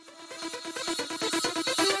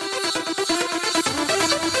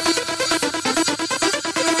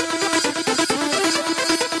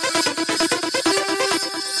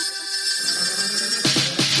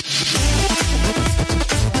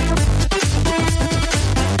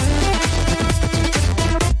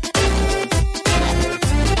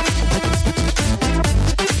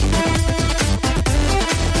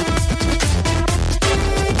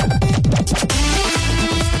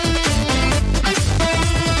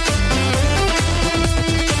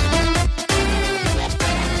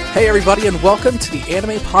Hey everybody, and welcome to the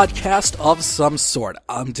anime podcast of some sort.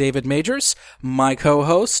 I'm David Majors, my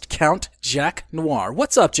co-host, Count Jack Noir.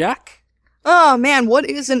 What's up, Jack? Oh man, what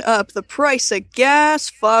isn't up? The price of gas,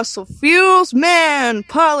 fossil fuels, man,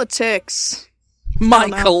 politics. My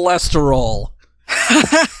cholesterol.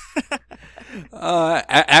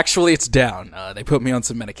 Actually, it's down. They put me on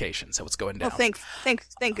some medication, so it's going down. Well,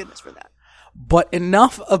 thank goodness for that. But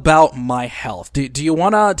enough about my health. Do you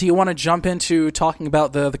wanna jump into talking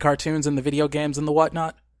about the cartoons and the video games and the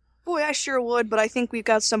whatnot? Boy, I sure would, but I think we've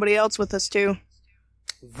got somebody else with us too.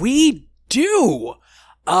 We do!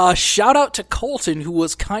 Shout out to Colton, who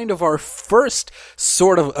was kind of our first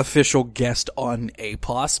sort of official guest on A+,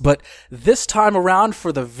 but this time around,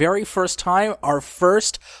 for the very first time, our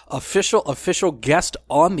first official guest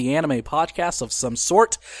on the anime podcast of some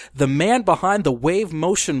sort, the man behind the Wave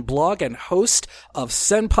Motion blog and host of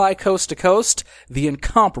Senpai Coast to Coast, the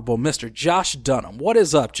incomparable Mr. Josh Dunham. What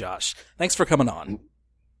is up, Josh? Thanks for coming on.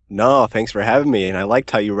 No, thanks for having me, and I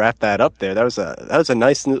liked how you wrapped that up there. That was a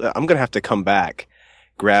nice, I'm gonna have to come back.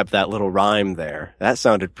 Grab that little rhyme there. That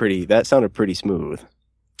sounded pretty smooth.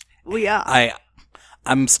 Well, yeah.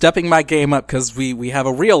 I'm stepping my game up because we have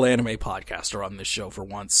a real anime podcaster on this show for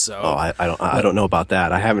once. So I don't know about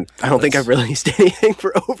that. I don't think I've released anything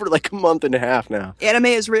for over like a month and a half now. Anime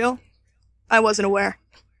is real? I wasn't aware.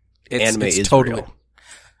 Anime is totally real.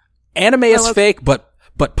 Anime is fake, but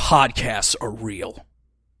podcasts are real.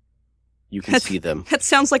 You can see them. That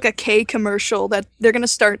sounds like a K commercial that they're gonna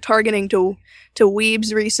start targeting to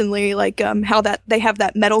weebs recently, like how that they have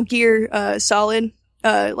that Metal Gear Solid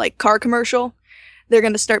like car commercial. They're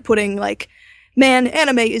gonna start putting like, man,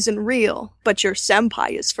 anime isn't real, but your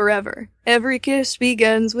senpai is forever. Every kiss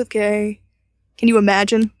begins with K. Can you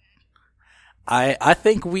imagine? I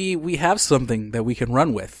think we have something that we can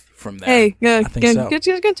run with from there. Hey, I think so.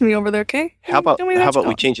 Get to me over there, K. How about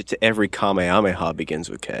we change it to every Kamehameha begins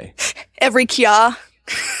with K? Every Kya.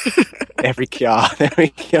 Every Kya. Every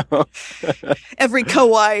Kya. Every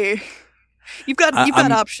Kawaii. You've got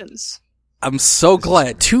options. I'm so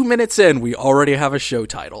glad. 2 minutes in, we already have a show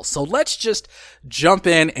title. So let's just jump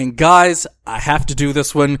in. And guys, I have to do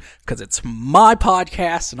this one because it's my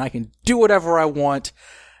podcast and I can do whatever I want.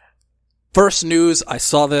 First news, I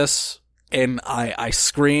saw this and I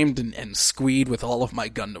screamed and squeed with all of my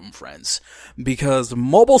Gundam friends because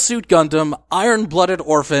Mobile Suit Gundam Iron-Blooded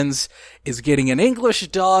Orphans is getting an English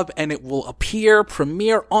dub and it will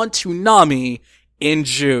premiere on Toonami in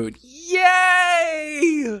June.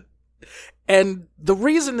 Yay! And the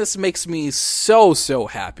reason this makes me so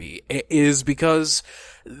happy is because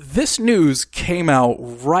this news came out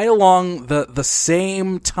right along the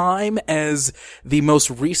same time as the most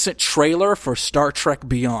recent trailer for Star Trek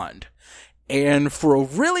Beyond. And for a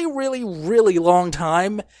really long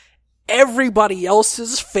time, everybody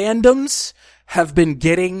else's fandoms have been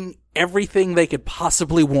getting everything they could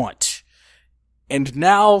possibly want. And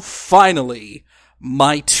now, finally,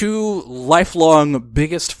 my two lifelong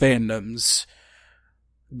biggest fandoms,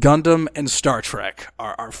 Gundam and Star Trek,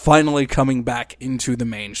 are finally coming back into the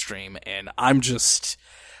mainstream, and I'm chuffed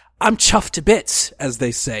to bits, as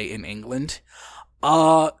they say in England.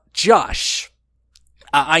 Josh,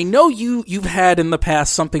 I know you've had in the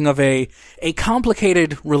past something of a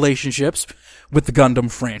complicated relationships with the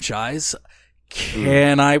Gundam franchise.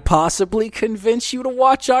 Can I possibly convince you to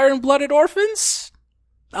watch Iron-Blooded Orphans?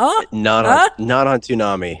 Not on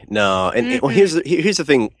Toonami. No. And well, here's the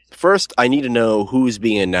thing. First, I need to know who's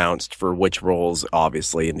being announced for which roles,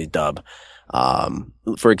 obviously, in the dub.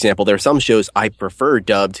 For example, there are some shows I prefer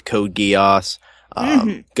dubbed: Code Geass,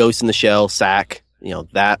 Ghost in the Shell, SAC. You know,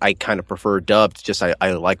 that I kind of prefer dubbed. Just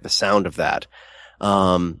I like the sound of that.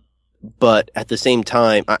 But at the same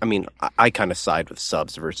time, I kind of side with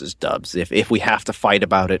subs versus dubs. If we have to fight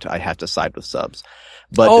about it, I have to side with subs.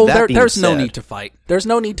 But there's no need to fight. There's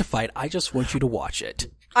no need to fight. I just want you to watch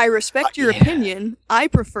it. I respect your opinion. I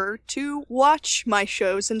prefer to watch my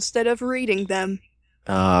shows instead of reading them.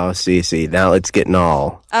 Oh, see. Now it's getting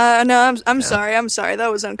all. No, I'm sorry.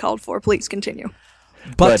 That was uncalled for. Please continue.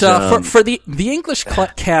 But for the English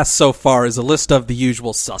cast so far is a list of the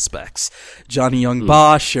usual suspects: Johnny Young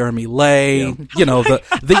Bosch, Jeremy Lay, you know,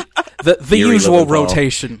 the usual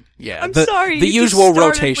rotation. Yeah, I'm sorry. The usual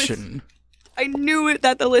rotation. I knew it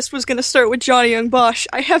that the list was going to start with Johnny Young Bosch.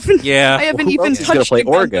 I haven't even touched the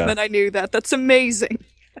Gundam, and I knew that. That's amazing.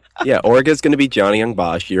 Yeah, Orga's going to be Johnny Young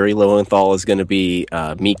Bosch. Yuri Lowenthal is going to be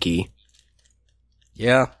Miki.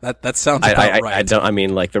 Yeah, that sounds about right.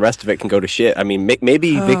 The rest of it can go to shit. I mean,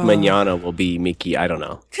 maybe Vic Mignogna will be Miki. I don't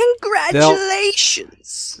know.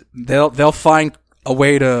 Congratulations. They'll find a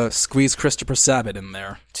way to squeeze Christopher Sabat in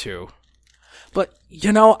there too. But,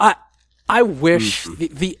 I wish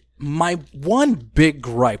my one big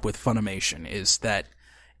gripe with Funimation is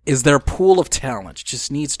their pool of talent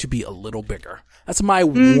just needs to be a little bigger. That's my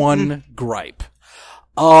one gripe.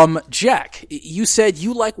 Jack, you said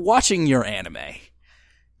you like watching your anime.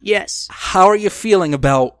 Yes. How are you feeling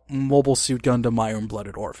about Mobile Suit Gundam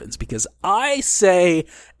Iron-Blooded Orphans? Because I say,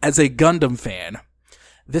 as a Gundam fan,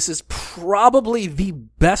 this is probably the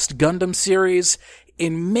best Gundam series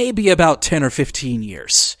in maybe about 10 or 15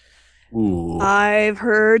 years. Ooh. I've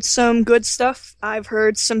heard some good stuff. I've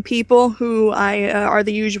heard some people who are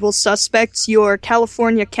the usual suspects. Your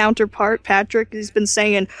California counterpart, Patrick, has been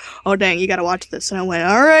saying, "Oh dang, you gotta watch this." And I went,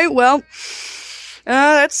 "All right, well,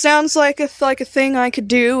 that sounds like a thing I could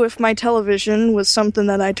do if my television was something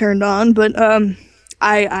that I turned on." But And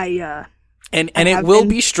it will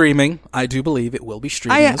be streaming. I do believe it will be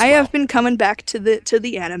streaming as well. I have been coming back to the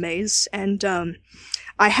animes, and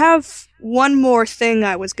I have one more thing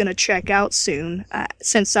I was going to check out soon,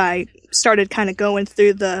 since I started kind of going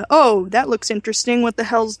through that looks interesting, what the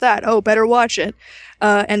hell's that? Oh, better watch it.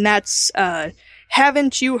 And that's,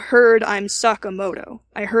 Haven't You Heard I'm Sakamoto?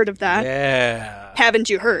 I heard of that. Yeah. Haven't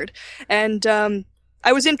you heard? And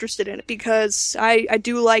I was interested in it because I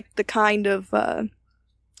do like the kind of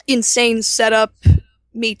insane setup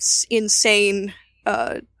meets insane,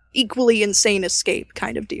 equally insane escape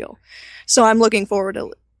kind of deal. So I'm looking forward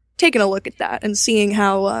to taking a look at that and seeing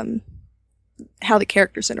how the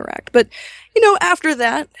characters interact. But after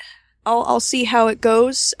that, I'll see how it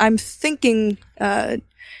goes. I'm thinking that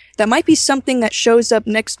might be something that shows up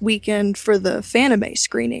next weekend for the Fanime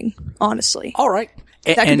screening. Honestly, all right,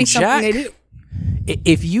 that could be something Jack, they do.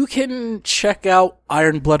 If you can check out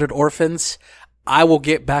Iron-Blooded Orphans, I will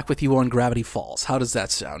get back with you on Gravity Falls. How does that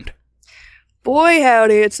sound? Boy,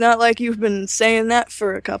 howdy! It's not like you've been saying that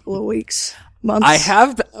for a couple of weeks, months. I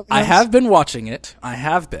have been watching it. I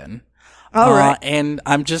have been. All right, and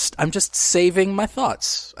I'm just saving my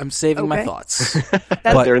thoughts. I'm saving my thoughts.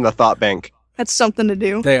 But they're in the thought bank. That's something to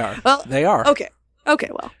do. They are. Well, they are. Okay.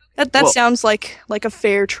 Well, that sounds like a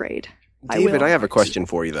fair trade. David, I have a question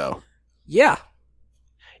for you though. Yeah.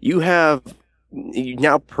 You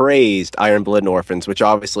now praised Iron-Blooded Orphans, which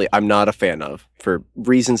obviously I'm not a fan of, for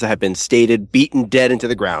reasons that have been stated, beaten dead into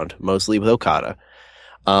the ground, mostly with Okada.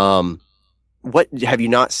 What have you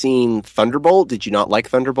not seen Thunderbolt? Did you not like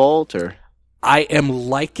Thunderbolt, or? I am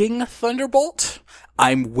liking Thunderbolt.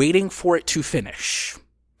 I'm waiting for it to finish.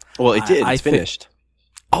 Well, it did. It's finished.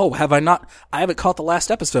 Oh, have I not? I haven't caught the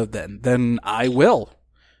last episode then. Then I will.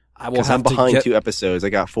 I will have I'm behind to get 2 episodes. I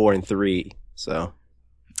got 4 and 3, so.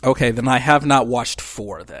 Okay, then I have not watched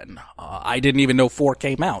 4 then. I didn't even know 4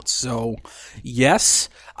 came out. So, yes,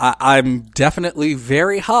 I'm definitely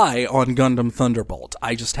very high on Gundam Thunderbolt.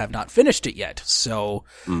 I just have not finished it yet. So,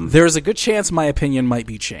 there's a good chance my opinion might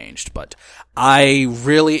be changed. But I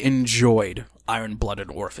really enjoyed Iron-Blooded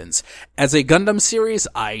Orphans. As a Gundam series,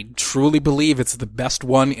 I truly believe it's the best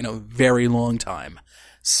one in a very long time.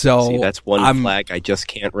 So, see, that's one flag I just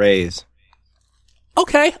can't raise.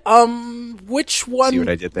 Okay, which one? See what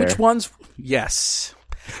I did there? Which ones? Yes.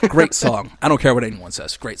 Great song. I don't care what anyone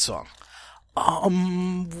says. Great song.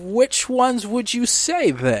 Which ones would you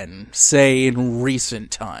say then? Say in recent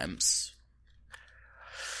times?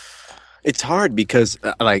 It's hard because,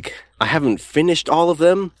 I haven't finished all of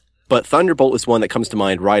them, but Thunderbolt is one that comes to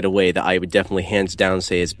mind right away that I would definitely hands down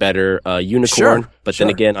say is better. Unicorn, then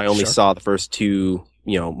again, I only saw the first 2,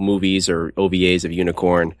 movies or OVAs of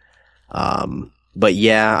Unicorn. But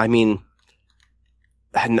yeah, I mean,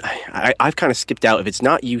 I've kind of skipped out. If it's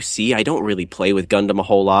not UC, I don't really play with Gundam a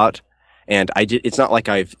whole lot. And it's not like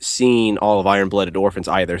I've seen all of Iron-Blooded Orphans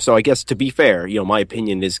either. So I guess to be fair, my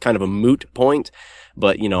opinion is kind of a moot point.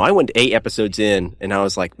 But, I went 8 episodes in and I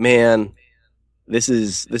was like, man, this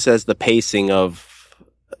has the pacing of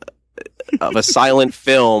a silent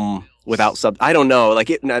film without I don't know.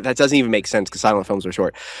 That doesn't even make sense because silent films are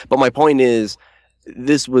short. But my point is,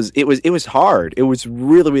 it was hard. It was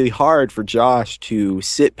really, really hard for Josh to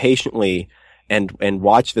sit patiently and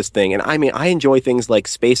watch this thing. And I mean, I enjoy things like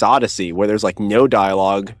Space Odyssey where there's no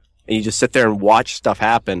dialogue and you just sit there and watch stuff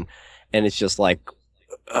happen. And it's just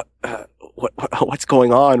what's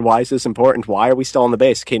going on? Why is this important? Why are we still on the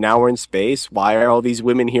base? Okay, now we're in space. Why are all these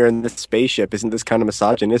women here in this spaceship? Isn't this kind of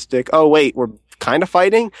misogynistic? Oh, wait, we're kind of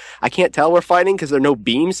fighting? I can't tell we're fighting because there are no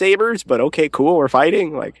beam sabers, but okay, cool, we're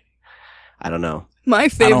fighting. I don't know. My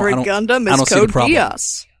favorite Gundam is Code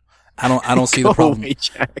Geass. I don't see the problem. Away,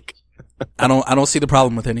 Jack. I don't see the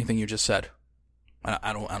problem with anything you just said.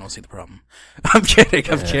 I don't see the problem. I'm kidding.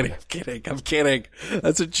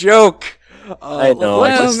 That's a joke. I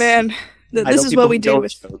know. Man, this is what we do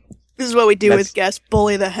with This is what we do That's- with guests: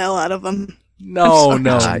 bully the hell out of them. No.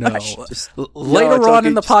 Just- Later it's on okay.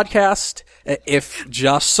 in the podcast, if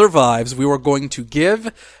Josh survives, we were going to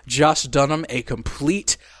give Josh Dunham a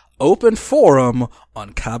complete open forum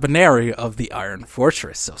on Cabaneri of the Iron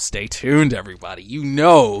Fortress. So stay tuned, everybody. You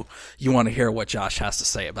know you want to hear what Josh has to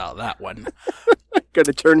say about that one.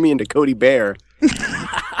 Gonna turn me into Cody Bear.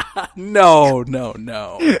 No.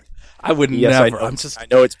 I would Yes, never. I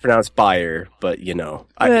know it's pronounced Bayer, but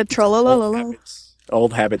Tra-la-la-la-la.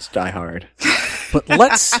 old habits die hard. But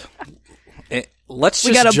let's just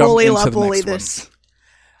We gotta jump bully into la the bully next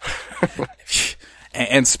one. this.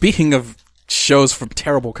 And speaking of shows from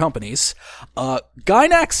terrible companies,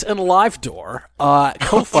 Gynax and Livedoor,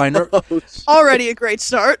 co-founder, Already a great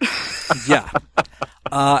start.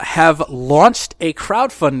 have launched a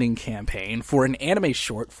crowdfunding campaign for an anime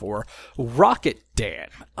short for Rocket Dan.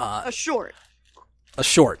 A short. A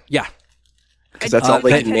short, yeah. Because that's all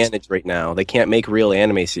they that- can manage right now. They can't make real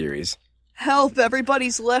anime series. Help!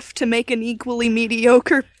 Everybody's left to make an equally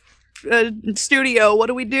mediocre studio. What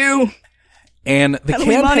do we do? And the How do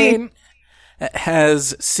we money? campaign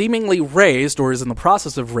has seemingly raised, or is in the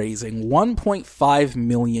process of raising, 1.5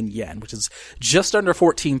 million yen, which is just under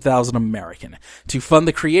 14,000 American, to fund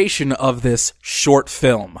the creation of this short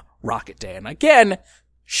film, Rocket Dan. Again,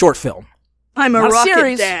 short film. I'm a Not a rocket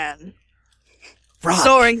series. Dan, Rock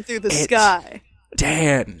soaring through the it. sky.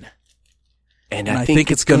 Dan. And And I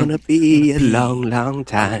think it's gonna be a long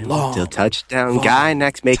time long, till touchdown. long Guy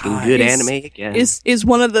next making time. good Is- anime again. Is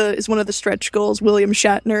one of the stretch goals William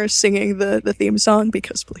Shatner singing the theme song?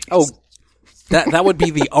 Because please. Oh, that would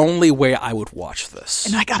be the only way I would watch this.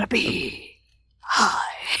 And I gotta be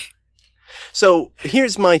high. So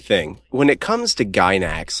here's my thing. When it comes to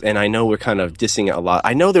Gynax, and I know we're kind of dissing it a lot,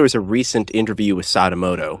 I know there was a recent interview with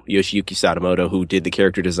Sadamoto, Yoshiyuki Sadamoto, who did the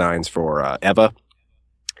character designs for Eva,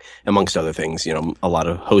 amongst other things, a lot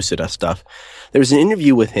of hosted stuff. There was an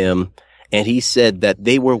interview with him, and he said that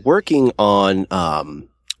they were working on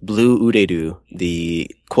Blue Ureru,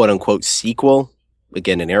 the quote-unquote sequel,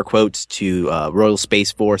 again in air quotes, to Royal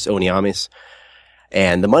Space Force Oniamis,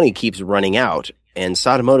 and the money keeps running out. And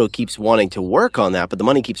Sadamoto keeps wanting to work on that, but the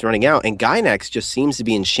money keeps running out. And Gynax just seems to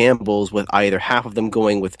be in shambles with either half of them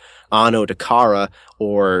going with Ano to Kara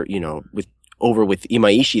or, with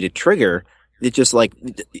Imaishi to Trigger. It's just like,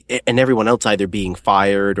 and everyone else either being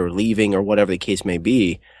fired or leaving or whatever the case may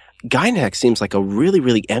be. Gynax seems like a really,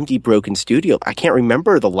 really empty, broken studio. I can't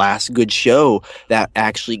remember the last good show that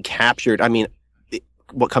actually captured,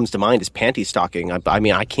 what comes to mind is panty stocking. I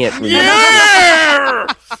can't remember. Yeah!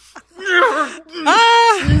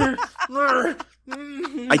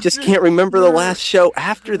 I just can't remember the last show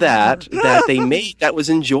after that they made that was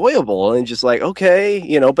enjoyable and just like, okay,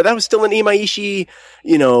 but that was still an Imaishi,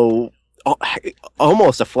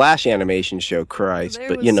 almost a Flash animation show, Christ. There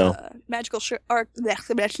But, was, magical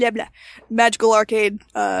arcade,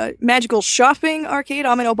 magical shopping arcade,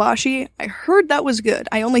 Amenobashi. I heard that was good.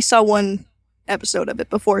 I only saw one episode of it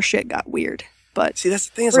before shit got weird. But see, that's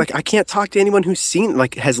the thing is like, I can't talk to anyone who's seen,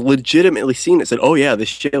 like, has legitimately seen it, said, oh yeah, this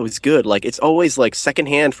show is good. Like, it's always like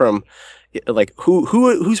secondhand from, like,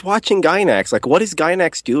 who's watching Gynax? Like, what is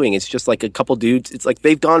Gynax doing? It's just like a couple dudes. It's like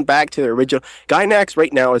they've gone back to their original. Gynax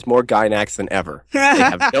right now is more Gynax than ever. They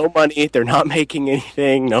have no money. They're not making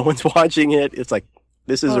anything. No one's watching it. It's like,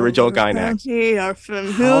 this is original Gynax.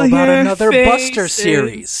 How about another Buster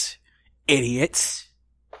series? Idiots.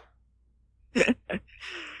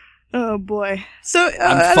 Oh boy. So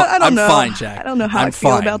I'm I don't know. fine, Jack. I don't know how I'm I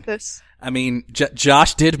feel fine. about this. I mean,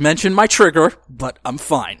 Josh did mention my trigger, but I'm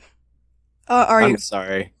fine. Are you? I'm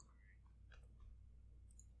sorry.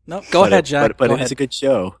 No, go ahead, Jack. But Go it's ahead. a good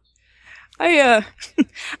show. I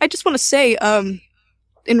just want to say,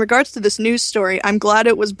 in regards to this news story, I'm glad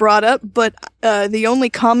it was brought up, but the only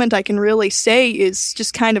comment I can really say is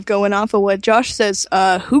just kind of going off of what Josh says.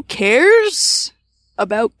 Who cares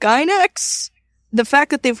about Gynax? The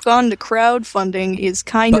fact that they've gone to crowdfunding is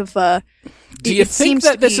kind of Do you it think seems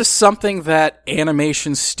that to this be- is something that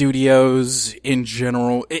animation studios in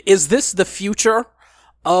general, is this the future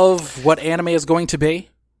of what anime is going to be?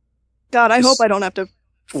 God, I hope I don't have to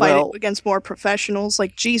fight Well- it against more professionals.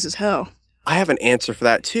 Like, Jesus, hell. I have an answer for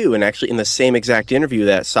that too. And actually in the same exact interview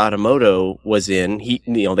that Sadamoto was in,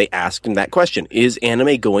 they asked him that question. Is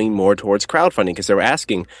anime going more towards crowdfunding? Because they were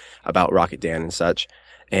asking about Rocket Dan and such.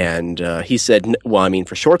 And he said,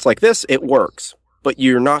 for shorts like this, it works. But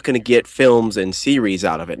you're not going to get films and series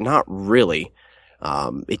out of it. Not really.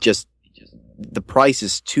 The price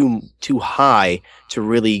is too high to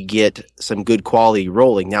really get some good quality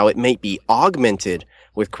rolling. Now, it may be augmented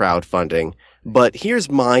with crowdfunding, but here's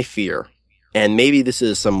my fear. and maybe this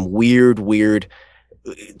is some weird,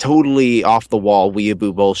 totally off the wall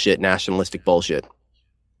weeaboo bullshit, nationalistic bullshit.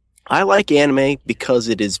 I like anime because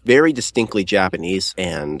it is very distinctly Japanese,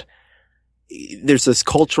 and there's this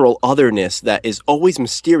cultural otherness that is always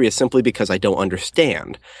mysterious simply because I don't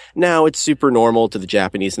understand. Now, it's super normal to the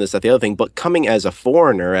Japanese and this, that, the other thing, but coming as a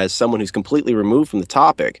foreigner, as someone who's completely removed from the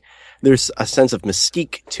topic, there's a sense of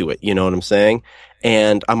mystique to it, you know what I'm saying?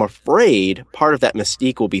 And I'm afraid part of that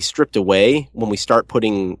mystique will be stripped away when we start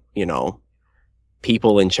putting,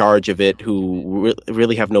 people in charge of it who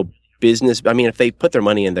really have no business. I mean, if they put their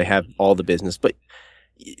money in, they have all the business, but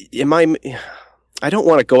I don't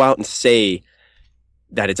want to go out and say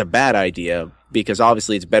that it's a bad idea, because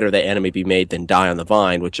obviously it's better that anime be made than die on the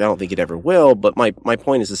vine, which I don't think it ever will. But my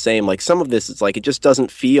point is the same. Like, some of this, it's like, it just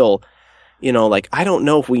doesn't feel, like, I don't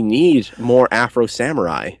know if we need more Afro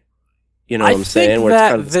Samurai. You know what I'm saying? Where it's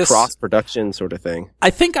kind of this cross-production sort of thing.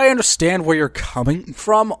 I think I understand where you're coming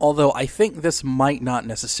from, although I think this might not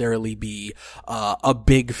necessarily be a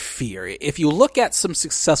big fear. If you look at some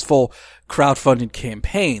successful crowdfunded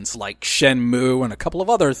campaigns like Shenmue and a couple of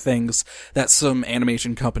other things that some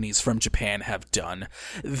animation companies from Japan have done,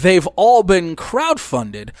 they've all been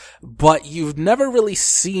crowdfunded, but you've never really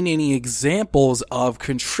seen any examples of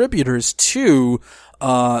contributors to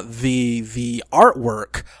the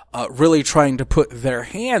artwork, really trying to put their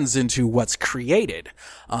hands into what's created.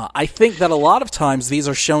 I think that a lot of times these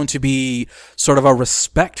are shown to be sort of a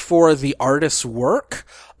respect for the artist's work,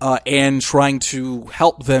 and trying to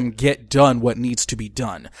help them get done what needs to be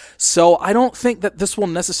done. So I don't think that this will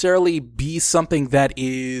necessarily be something that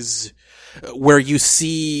is where you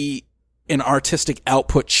see an artistic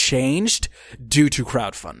output changed due to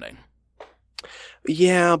crowdfunding.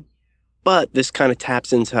 Yeah, but this kind of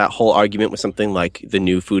taps into that whole argument with something like the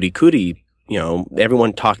new Furikuri.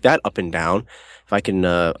 Everyone talked that up and down. If I can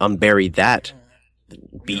unbury that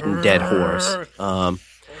beaten dead horse.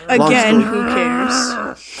 Again, who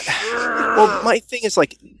cares? Well, my thing is,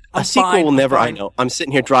 like, a sequel will never. I know. I'm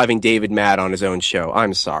sitting here driving David mad on his own show.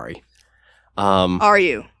 I'm sorry. Are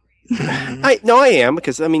you? I am,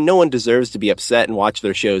 because, no one deserves to be upset and watch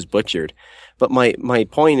their shows butchered. But my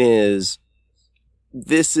point is,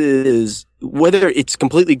 this is, whether it's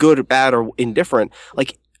completely good or bad or indifferent,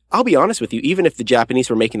 like, I'll be honest with you, even if the Japanese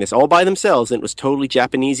were making this all by themselves and it was totally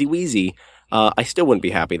Japanesey wheezy, I still wouldn't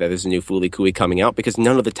be happy that there's a new Furikuri coming out, because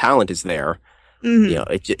none of the talent is there.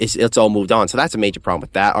 Mm-hmm. It's all moved on. So that's a major problem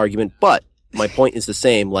with that argument. But my point is the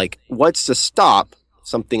same. Like, what's to stop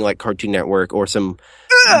something like Cartoon Network or some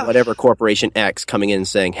whatever Corporation X coming in and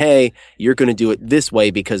saying, hey, you're going to do it this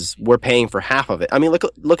way because we're paying for half of it. I mean,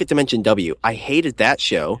 look at Dimension W. I hated that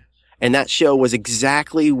show, and that show was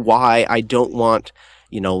exactly why I don't want,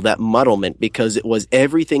 that muddlement, because it was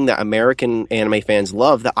everything that American anime fans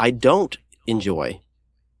love that I don't enjoy.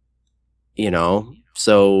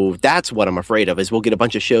 So that's what I'm afraid of, is we'll get a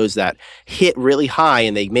bunch of shows that hit really high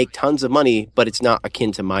and they make tons of money, but it's not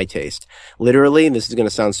akin to my taste. Literally, and this is going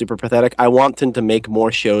to sound super pathetic, I want them to make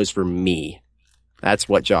more shows for me. That's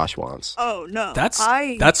what Josh wants. Oh, no.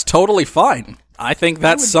 That's totally fine. I think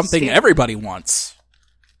that's something everybody wants.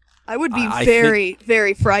 I would be very,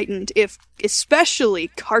 very frightened if, especially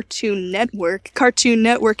Cartoon Network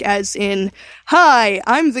as in, hi,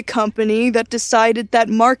 I'm the company that decided that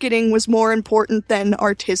marketing was more important than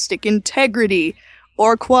artistic integrity,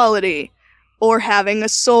 or quality, or having a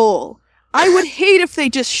soul. I would hate if they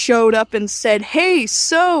just showed up and said, hey,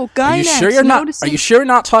 so, Gainax, Are you sure you're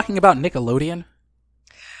not talking about Nickelodeon?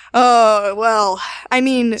 Oh, well,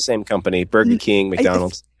 same company, Burger King,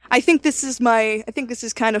 McDonald's. I think this is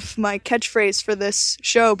kind of my catchphrase for this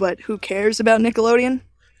show, but who cares about Nickelodeon?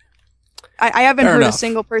 I haven't heard a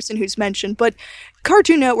single person who's mentioned, but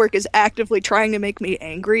Cartoon Network is actively trying to make me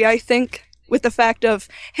angry, I think, with the fact of,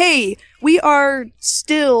 hey, we are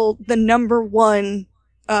still the number one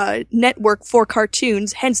network for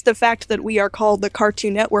cartoons, hence the fact that we are called the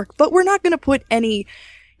Cartoon Network, but we're not going to put any,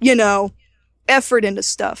 effort into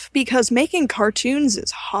stuff, because making cartoons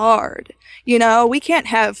is hard. We can't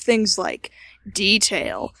have things like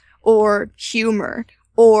detail or humor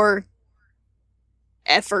or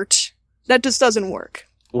effort. That just doesn't work.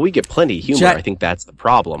 Well, we get plenty of humor. I think that's the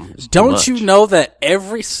problem. Don't you know that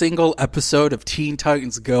every single episode of Teen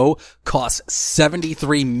Titans Go costs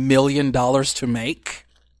 $73 million to make?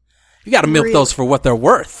 You gotta milk those for what they're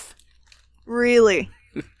worth. Really?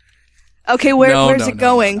 Okay, where's it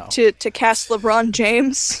going? To cast LeBron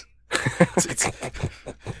James?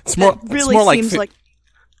 It's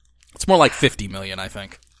more like 50 million, I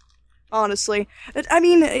think. Honestly,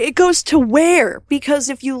 it goes to where? Because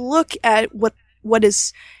if you look at what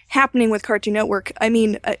is happening with Cartoon Network. I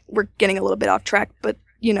mean, we're getting a little bit off track, but,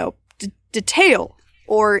 detail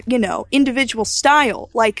or, individual style,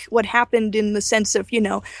 like what happened in the sense of,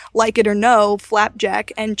 Like It or No,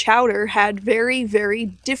 Flapjack and Chowder had very, very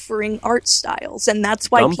differing art styles. And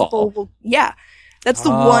that's why Gumball. people will, that's the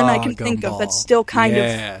one I can think of that's still kind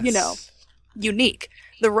of, unique.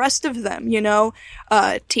 The rest of them,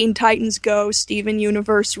 Teen Titans Go, Steven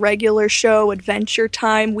Universe, Regular Show, Adventure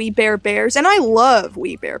Time, We Bare Bears, and I love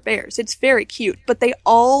We Bare Bears. It's very cute, but they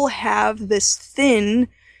all have this thin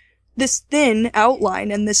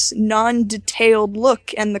outline and this non-detailed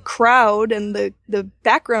look, and the crowd and the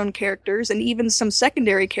background characters and even some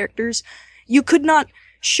secondary characters. You could not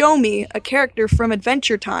show me a character from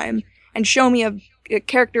Adventure Time and show me a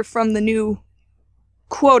character from the new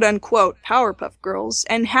quote-unquote Powerpuff Girls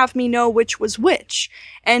and have me know which was which.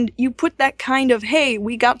 And you put that kind of, hey,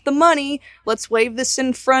 we got the money, let's wave this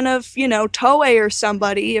in front of, Toei or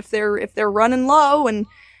somebody if they're running low and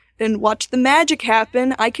watch the magic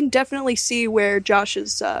happen. I can definitely see where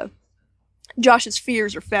Josh's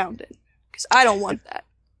fears are founded, because I don't want that.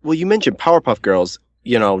 Well, you mentioned Powerpuff Girls.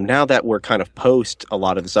 Now that we're kind of post a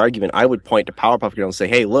lot of this argument, I would point to Powerpuff Girls and say,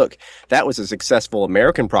 hey, look, that was a successful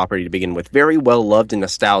American property to begin with, very well loved and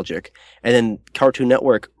nostalgic. And then Cartoon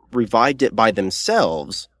Network revived it by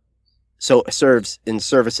themselves, so it serves and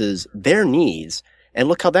services their needs. And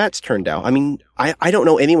look how that's turned out. I mean, I don't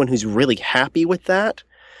know anyone who's really happy with that.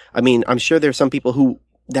 I mean, I'm sure there's some people who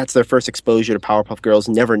that's their first exposure to Powerpuff Girls,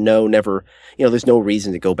 never, there's no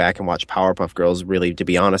reason to go back and watch Powerpuff Girls, really, to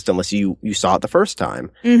be honest, unless you saw it the first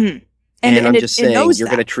time. Mm-hmm. And I'm just saying, you're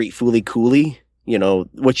going to treat Fooly Cooly,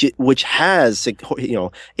 which has,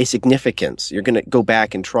 a significance. You're going to go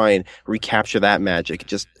back and try and recapture that magic.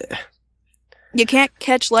 You can't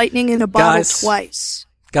catch lightning in a bottle twice.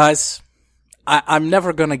 Guys, I'm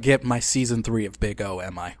never going to get my season 3 of Big O,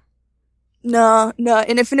 am I? No,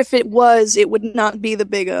 and even if it was, it would not be the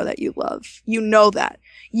Big O that you love. You know that.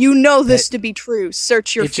 You know this to be true.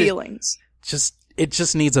 Search your feelings. It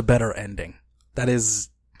just needs a better ending. That is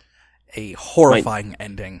a horrifying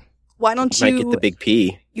ending. Why don't you... might get the Big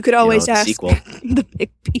P. You could always ask sequel. the Big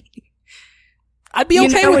P. I'd be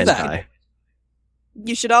okay with that.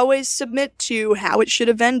 You should always submit to how it should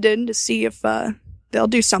have ended to see if they'll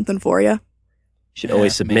do something for you. Should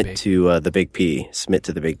always submit to the Big P. Submit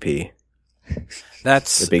to the Big P.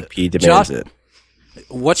 That's the Big P demands Josh, it.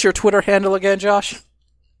 What's your Twitter handle again, Josh?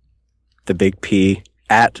 The Big P,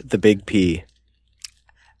 at the Big P.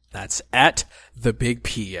 That's at the Big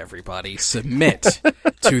P, everybody. Submit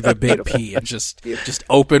to the Big P and just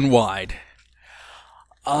open wide.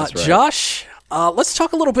 Right. Josh, let's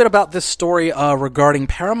talk a little bit about this story regarding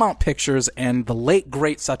Paramount Pictures and the late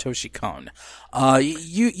great Satoshi Kon.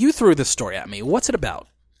 You threw this story at me. What's it about?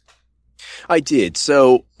 I did.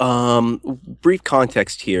 So, brief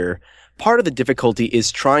context here. Part of the difficulty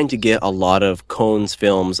is trying to get a lot of Kon's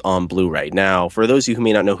films on Blu-ray. Now, for those of you who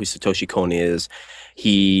may not know who Satoshi Kon is,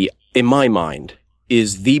 he, in my mind,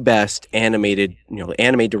 is the best animated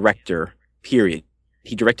director, period.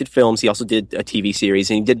 He directed films. He also did a TV series,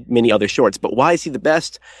 and he did many other shorts. But why is he the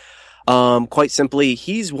best? Quite simply,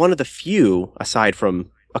 he's one of the few, aside from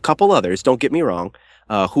a couple others, don't get me wrong,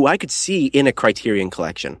 who I could see in a Criterion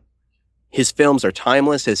collection. His films are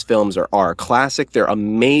timeless. His films are classic. They're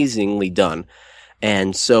amazingly done.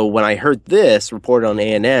 And so when I heard this reported on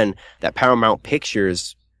ANN that Paramount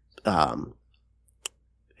Pictures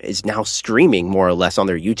is now streaming more or less on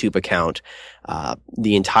their YouTube account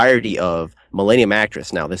the entirety of Millennium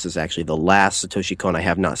Actress. Now, this is actually the last Satoshi Kon I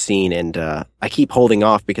have not seen, and I keep holding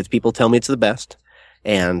off because people tell me it's the best.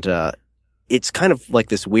 And it's kind of like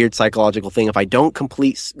this weird psychological thing. If I don't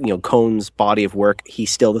complete, Kon's body of work, he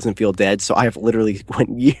still doesn't feel dead. So I have literally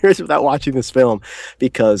went years without watching this film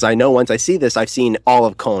because I know once I see this, I've seen all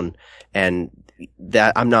of Kon, and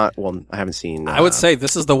that I haven't seen. I would say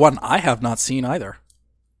this is the one I have not seen either.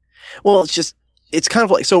 Well, it's kind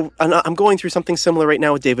of like, so I'm going through something similar right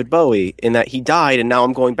now with David Bowie in that he died, and now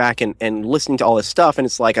I'm going back and listening to all his stuff, and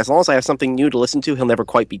it's like, as long as I have something new to listen to, he'll never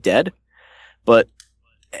quite be dead. But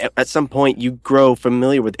at some point, you grow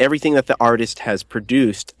familiar with everything that the artist has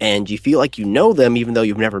produced, and you feel like you know them even though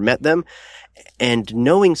you've never met them, and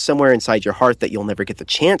knowing somewhere inside your heart that you'll never get the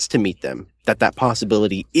chance to meet them, that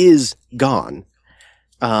possibility is gone,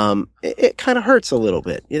 it kind of hurts a little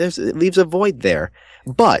bit. It leaves a void there.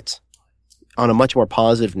 But on a much more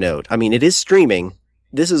positive note, I mean, it is streaming.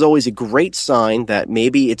 This is always a great sign that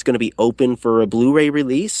maybe it's going to be open for a Blu-ray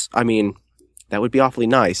release. I mean, that would be awfully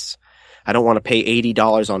nice. I don't want to pay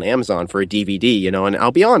 $80 on Amazon for a DVD, and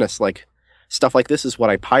I'll be honest, like, stuff like this is what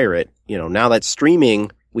I pirate. Now that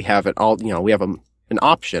streaming, we have it all, we have an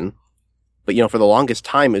option. But, for the longest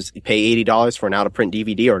time is pay $80 for an out-of-print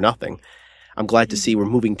DVD or nothing. I'm glad to see we're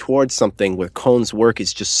moving towards something where Kon's work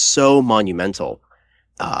is just so monumental.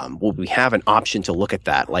 Will we have an option to look at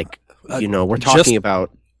that? Like, we're talking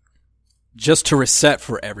about... Just to reset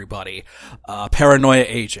for everybody, Paranoia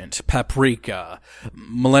Agent, Paprika,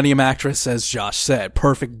 Millennium Actress, as Josh said,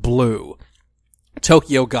 Perfect Blue,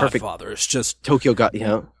 Tokyo Godfather. It's just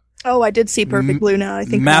yeah. Oh, I did see Perfect Blue now. I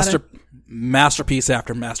think masterpiece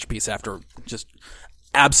after masterpiece after, just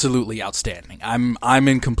absolutely outstanding. I'm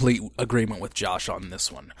in complete agreement with Josh on this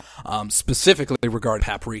one, specifically regarding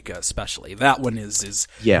Paprika, especially. That one is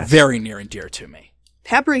very near and dear to me.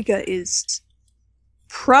 Paprika is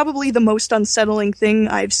probably the most unsettling thing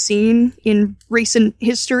I've seen in recent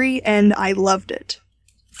history, and I loved it.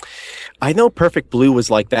 I know Perfect Blue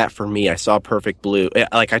was like that for me. I saw Perfect Blue.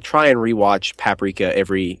 Like, I try and rewatch Paprika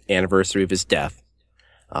every anniversary of his death.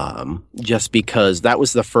 Just because that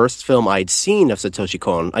was the first film I'd seen of Satoshi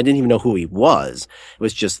Kon. I didn't even know who he was. It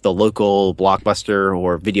was just the local Blockbuster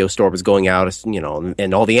or video store was going out,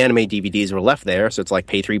 and all the anime DVDs were left there. So it's like,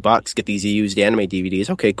 pay $3, get these used anime DVDs.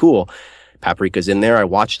 Okay, cool. Paprika's in there. I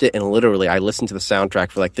watched it, and literally I listened to the soundtrack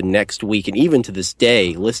for like the next week, and even to this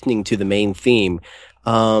day, listening to the main theme,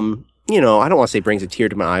 I don't want to say brings a tear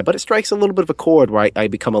to my eye, but it strikes a little bit of a chord where I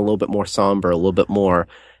become a little bit more somber, a little bit more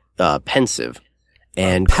pensive.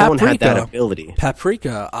 And Kon had that ability.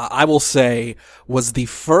 Paprika, I will say, was the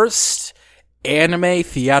first anime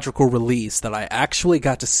theatrical release that I actually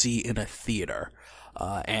got to see in a theater.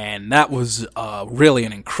 And that was really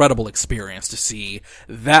an incredible experience to see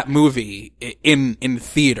that movie in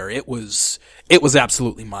theater. It was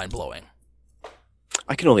absolutely mind-blowing.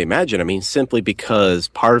 I can only imagine. I mean, simply because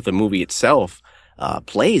part of the movie itself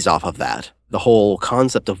plays off of that. The whole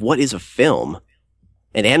concept of what is a film.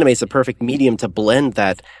 And anime is a perfect medium to blend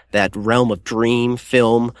that realm of dream,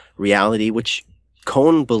 film, reality, which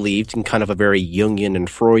Kon believed in kind of a very Jungian and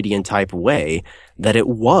Freudian type way, that it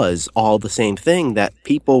was all the same thing, that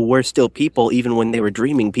people were still people even when they were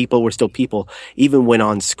dreaming. People were still people even when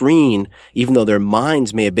on screen, even though their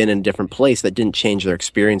minds may have been in a different place. That didn't change their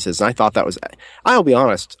experiences. And I thought that was, I'll be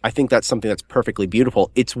honest, I think that's something that's perfectly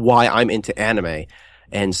beautiful. It's why I'm into anime.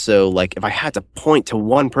 And so, like, if I had to point to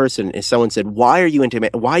one person, if someone said, why are you into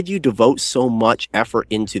anime? Why do you devote so much effort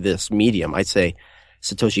into this medium? I'd say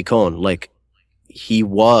Satoshi Kon. Like, he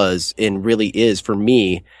was and really is, for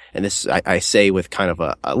me, and this I say with kind of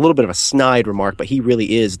a little bit of a snide remark, but he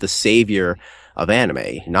really is the savior of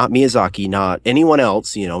anime. Not Miyazaki, not anyone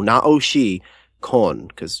else, not Oshii, Kon.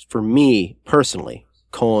 Because for me, personally,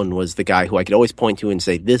 Kon was the guy who I could always point to and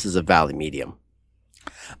say, this is a valid medium.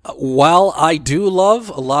 While I do love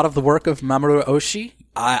a lot of the work of Mamoru Oshii,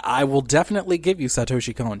 I will definitely give you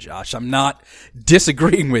Satoshi Kon, Josh. I'm not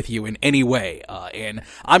disagreeing with you in any way, and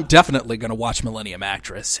I'm definitely going to watch Millennium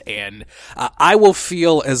Actress, and I will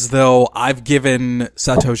feel as though I've given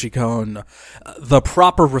Satoshi Kon the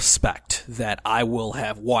proper respect that I will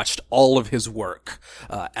have watched all of his work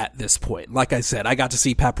at this point. Like I said, I got to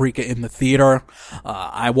see Paprika in the theater.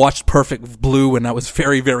 I watched Perfect Blue when I was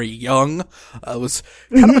very, very young. It was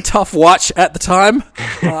kind of a tough watch at the time.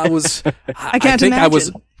 I can't imagine.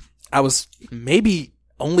 I was maybe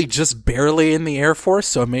only just barely in the Air Force,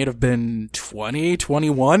 so I may have been 20,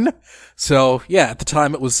 21. So yeah, at the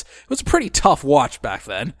time it was a pretty tough watch back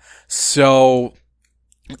then. So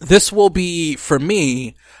this will be, for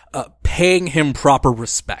me, paying him proper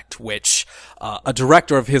respect, which a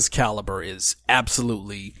director of his caliber is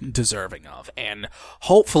absolutely deserving of. And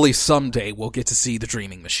hopefully someday we'll get to see The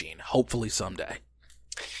Dreaming Machine. Hopefully someday.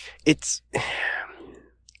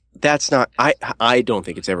 That's not, I don't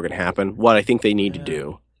think it's ever going to happen. What I think they need to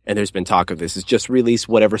do, and there's been talk of this, is just release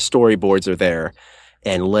whatever storyboards are there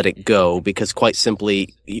and let it go, because quite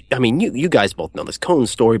simply, I mean, you guys both know this,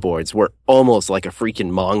 Kon's storyboards were almost like a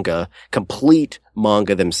freaking manga, complete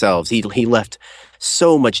manga themselves. He left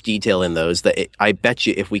so much detail in those that I bet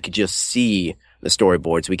you if we could just see the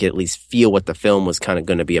storyboards, we could at least feel what the film was kind of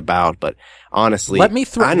going to be about. But honestly, let me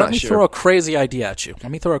throw a crazy idea at you.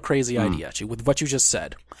 With what you just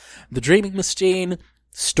said. The Dreaming Machine,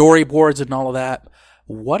 storyboards and all of that.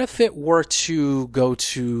 What if it were to go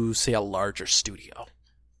to, say, a larger studio?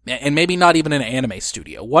 And maybe not even an anime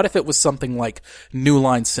studio. What if it was something like New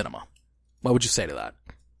Line Cinema? What would you say to that?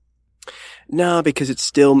 No, because it's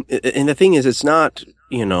still, and the thing is, it's not,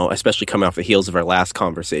 especially coming off the heels of our last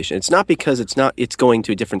conversation, it's not because it's going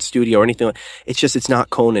to a different studio or anything. It's just, it's not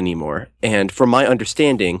Kon anymore. And from my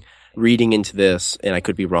understanding, reading into this, and I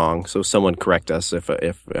could be wrong, so someone correct us if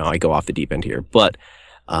I go off the deep end here, but,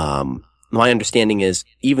 my understanding is,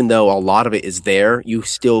 even though a lot of it is there, you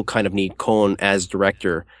still kind of need Kon as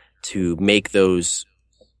director to make those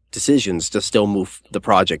decisions to still move the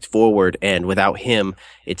project forward. And without him,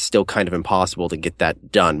 it's still kind of impossible to get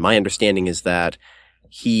that done. My understanding is that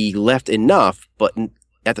he left enough, but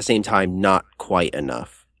at the same time, not quite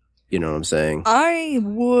enough. You know what I'm saying? I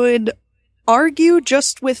would argue,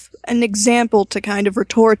 just with an example to kind of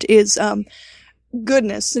retort, is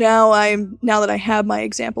goodness. Now that I have my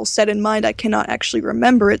example set in mind, I cannot actually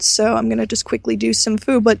remember it, so I'm gonna just quickly do some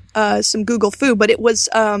Google foo. But it was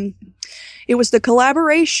the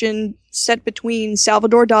collaboration set between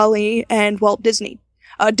Salvador Dali and Walt Disney.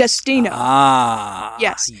 Destino.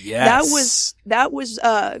 Yes. That was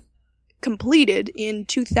completed in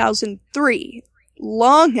 2003,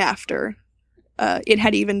 long after it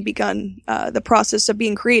had even begun the process of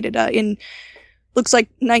being created in, looks like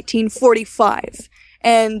 1945.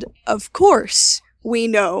 And of course, we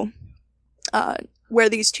know where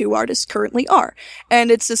these two artists currently are.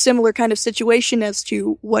 And it's a similar kind of situation as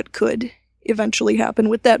to what could eventually happen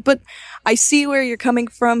with that. But I see where you're coming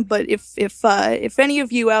from. But if any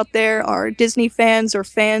of you out there are Disney fans or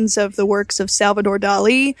fans of the works of Salvador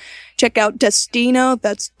Dali, check out Destino.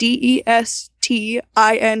 That's Destino.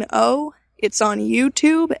 It's on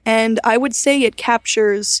YouTube, and I would say it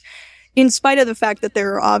captures, in spite of the fact that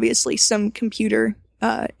there are obviously some computer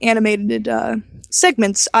animated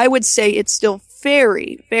segments, I would say it's still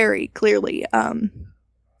very, very clearly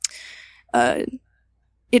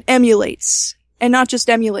it emulates, and not just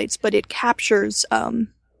emulates, but it captures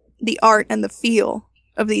the art and the feel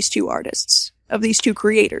of these two artists, of these two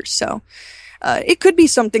creators. So it could be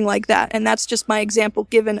something like that, and that's just my example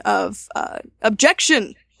given of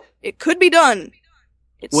objection. It could be done.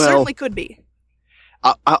 It certainly could be.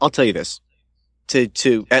 I'll tell you this.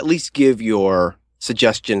 To at least give your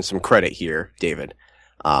suggestion some credit here, David,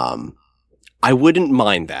 I wouldn't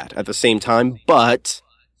mind that at the same time, but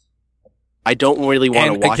I don't really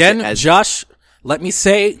want to watch it as... Josh, let me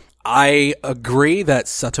say, I agree that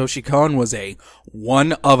Satoshi Kon was a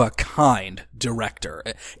one-of-a-kind director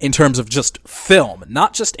in terms of just film,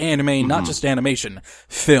 not just anime, not just animation,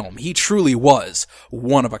 film. He truly was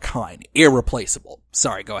one of a kind, irreplaceable.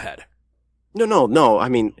 Sorry, go ahead. No. I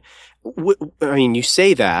mean, you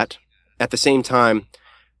say that at the same time,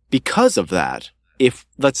 because of that, if,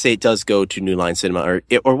 let's say it does go to New Line Cinema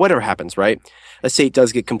or whatever happens, right? Let's say it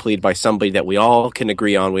does get completed by somebody that we all can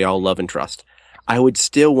agree on, we all love and trust. I would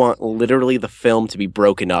still want literally the film to be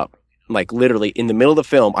broken up. Like literally in the middle of the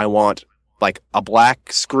film, I want like a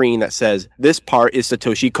black screen that says this part is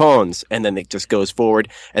Satoshi Kon's, and then it just goes forward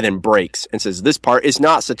and then breaks and says this part is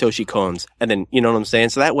not Satoshi Kon's, and then, you know what I'm saying?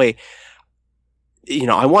 So that way, you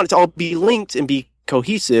know, I want it to all be linked and be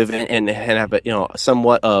cohesive and have a, you know,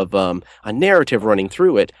 somewhat of a narrative running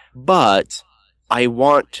through it, but I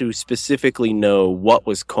want to specifically know what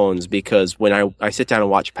was Kon's, because when I sit down and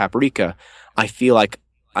watch Paprika, I feel like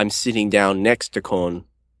I'm sitting down next to Kon,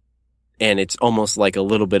 and it's almost like a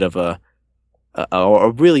little bit of a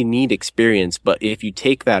really neat experience. But if you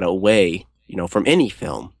take that away, you know, from any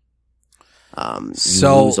film, you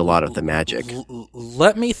lose a lot of the magic.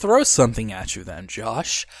 Let me throw something at you then,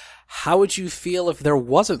 Josh. How would you feel if there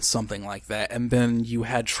wasn't something like that, and then you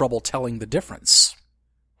had trouble telling the difference?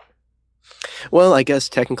 Well, I guess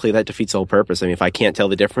technically that defeats the whole purpose. I mean, if I can't tell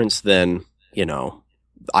the difference, then, you know,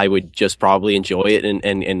 I would just probably enjoy it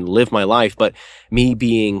and live my life. But me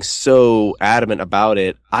being so adamant about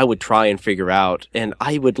it, I would try and figure out, and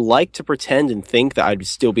I would like to pretend and think that I'd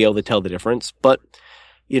still be able to tell the difference. But,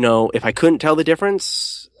 you know, if I couldn't tell the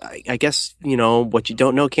difference, I guess, you know, what you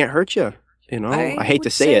don't know can't hurt you. You know, I hate to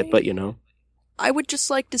say it, but, you know. I would just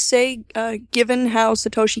like to say, given how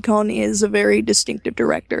Satoshi Kon is a very distinctive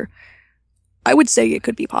director, I would say it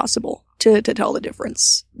could be possible to tell the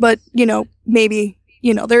difference. But, you know, maybe,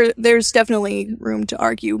 you know, there's definitely room to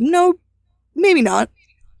argue. No, maybe not.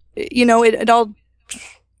 You know, it all,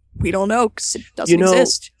 we don't know, because it doesn't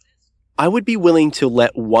exist. I would be willing to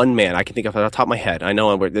let one man, I can think of it off the top of my head. I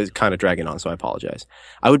know we're kind of dragging on, so I apologize.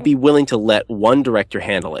 I would be willing to let one director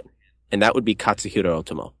handle it, and that would be Katsuhiro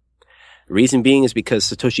Otomo. The reason being is because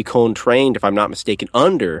Satoshi Kon trained, if I'm not mistaken,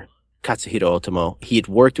 under Katsuhiro Otomo. He had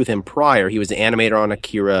worked with him prior. He was the animator on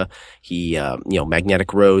Akira. He,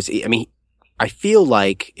 Magnetic Rose. I mean, I feel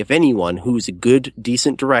like if anyone who's a good,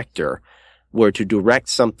 decent director were to direct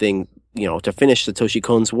something, you know, to finish Satoshi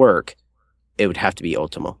Kon's work, it would have to be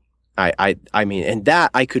Otomo. I mean, and that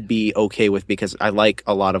I could be okay with because I like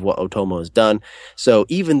a lot of what Otomo has done. So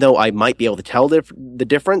even though I might be able to tell the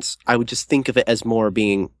difference, I would just think of it as more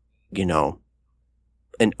being, you know,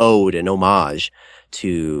 an ode, an homage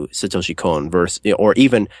to Satoshi Kon or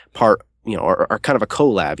even part or kind of a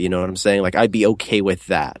collab, you know what I'm saying? Like, I'd be okay with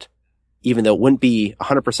that. Even though it wouldn't be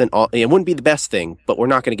 100%, it wouldn't be the best thing, but we're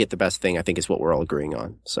not going to get the best thing, I think is what we're all agreeing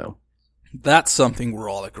on, so. That's something we're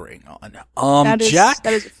all agreeing on. Jack?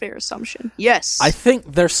 That is a fair assumption. Yes. I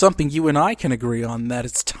think there's something you and I can agree on, that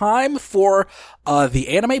it's time for the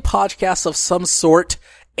anime podcast of some sort,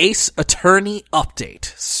 Ace Attorney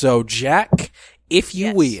update. So, Jack, if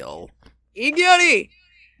you will. Iggy!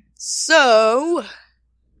 So,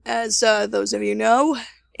 as those of you know,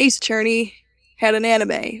 Ace Attorney had an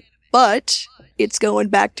anime, but it's going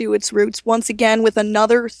back to its roots once again with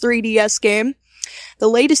another 3DS game. The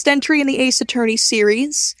latest entry in the Ace Attorney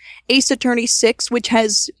series, Ace Attorney 6, which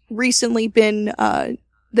has recently been, the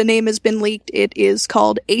name has been leaked. It is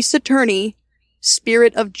called Ace Attorney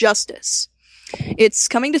Spirit of Justice. It's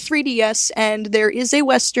coming to 3DS, and there is a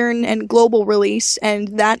Western and global release,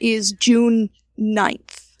 and that is June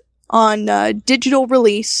 9th on digital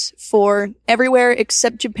release for everywhere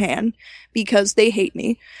except Japan, because they hate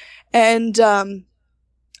me. And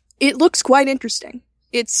it looks quite interesting.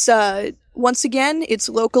 It's once again, it's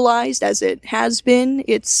localized as it has been.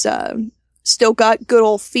 It's still got good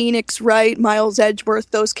old Phoenix Wright, Miles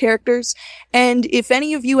Edgeworth, those characters. And if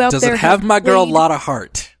any of you out Does there it have my girl Lotta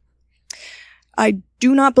Hart? I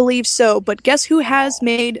do not believe so, but guess who has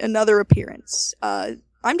made another appearance?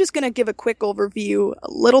 I'm just going to give a quick overview, a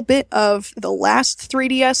little bit of the last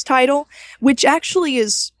 3DS title, which actually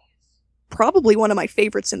is probably one of my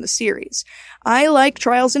favorites in the series. I like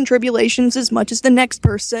Trials and Tribulations as much as the next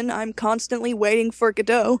person. I'm constantly waiting for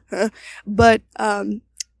Godot. But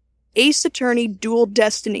Ace Attorney Dual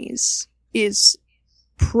Destinies is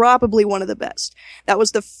probably one of the best. That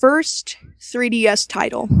was the first 3DS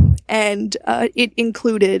title, and it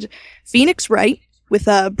included Phoenix Wright with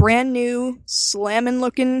a brand new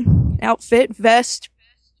slammin' outfit, vest,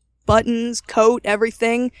 buttons, coat,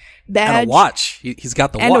 everything, badge. And a watch. He's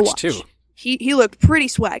got the watch, too. He looked pretty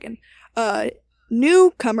swaggin'.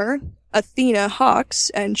 Newcomer, Athena Hawks,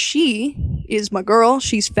 and she is my girl.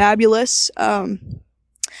 She's fabulous. I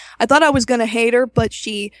thought I was gonna hate her, but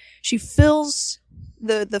she fills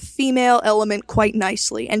the female element quite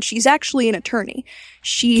nicely, and she's actually an attorney.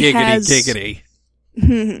 Giggity.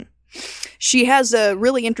 She has a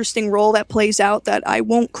really interesting role that plays out that I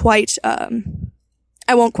won't quite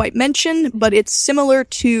mention, but it's similar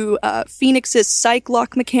to Phoenix's psych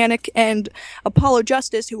lock mechanic and Apollo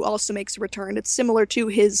Justice, who also makes a return. It's similar to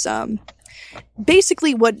his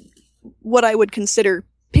basically what I would consider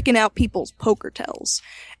picking out people's poker tells.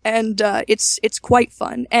 And it's quite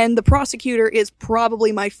fun. And the prosecutor is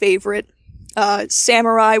probably my favorite.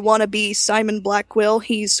 Samurai wannabe Simon Blackquill.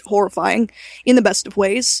 He's horrifying in the best of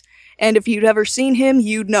ways. And if you'd ever seen him,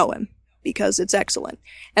 you'd know him, because it's excellent.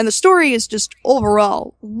 And the story is just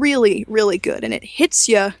overall really, really good. And it hits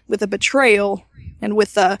you with a betrayal and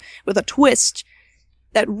with a twist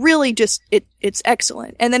that really just, it's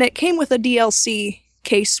excellent. And then it came with a DLC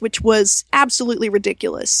case, which was absolutely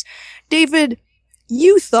ridiculous. David,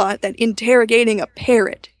 you thought that interrogating a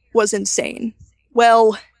parrot was insane.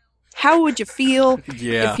 Well, how would you feel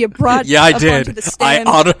if you brought I did. Onto the stand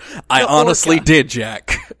I honestly orca? did,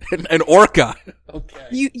 Jack. An orca.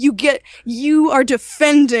 Okay. You are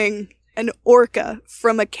defending an orca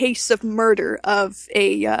from a case of murder of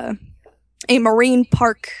a marine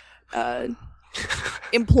park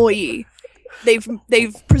employee.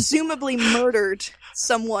 They've presumably murdered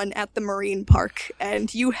someone at the marine park,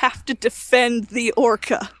 and you have to defend the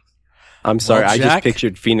orca. I'm sorry, well, I just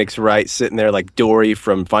pictured Phoenix Wright sitting there like Dory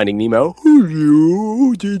from Finding Nemo.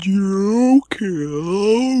 Hello, did you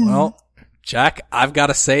kill? Well, Jack, I've got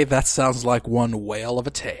to say that sounds like one whale of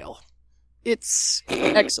a tale. It's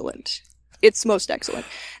excellent. It's most excellent.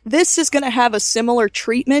 This is going to have a similar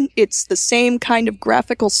treatment. It's the same kind of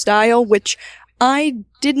graphical style, which I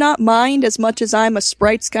did not mind as much as I'm a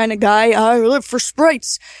sprites kind of guy. I live for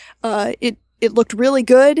sprites. It looked really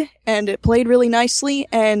good, and it played really nicely,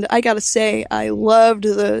 and I gotta say, I loved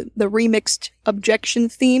the remixed objection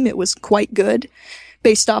theme. It was quite good,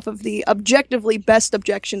 based off of the objectively best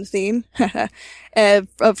objection theme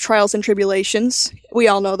of Trials and Tribulations. We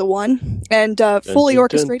all know the one. And fully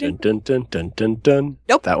orchestrated. Dun, dun, dun, dun, dun.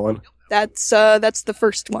 Nope. That one? That's the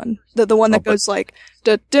first one. The one that goes like...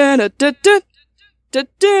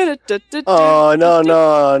 Oh,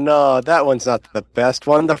 no. That one's not the best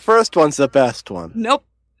one. The first one's the best one. Nope.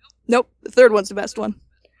 The third one's the best one.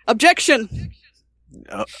 Objection!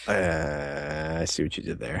 Oh, I see what you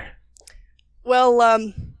did there.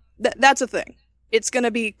 Well, that's a thing. It's going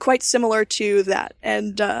to be quite similar to that,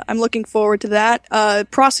 and I'm looking forward to that.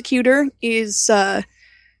 Prosecutor is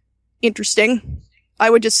interesting. I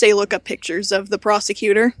would just say look up pictures of the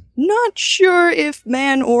prosecutor. Not sure if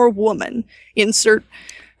man or woman. Insert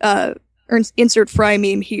fry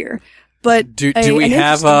meme here. But do we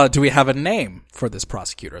have a name for this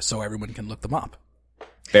prosecutor so everyone can look them up?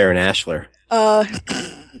 Baron Ashler.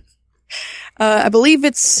 I believe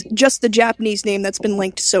it's just the Japanese name that's been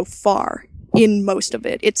linked so far in most of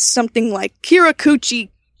it. It's something like Kirakuchi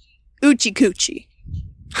Uchikuchi.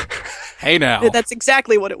 Hey now. That's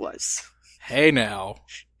exactly what it was. Hey now.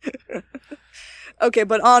 Okay,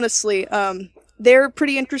 but honestly, they're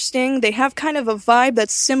pretty interesting. They have kind of a vibe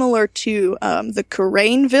that's similar to the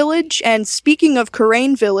Kurain Village. And speaking of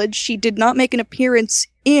Kurain Village, she did not make an appearance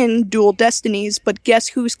in Dual Destinies, but guess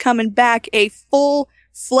who's coming back? A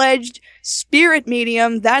full-fledged spirit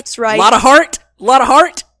medium. That's right. A lot of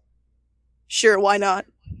heart. Sure, why not?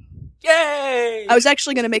 Yay! I was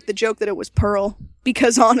actually going to make the joke that it was Pearl,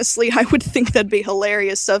 because honestly, I would think that'd be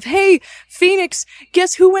hilarious of, hey, Phoenix,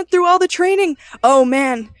 guess who went through all the training? Oh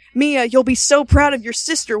man, Mia, you'll be so proud of your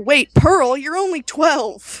sister. Wait, Pearl, you're only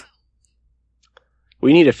 12.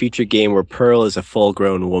 We need a future game where Pearl is a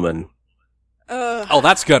full-grown woman.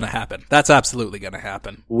 That's gonna happen. That's absolutely gonna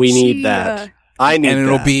happen. We need that. I need and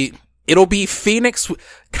that. It'll be Phoenix,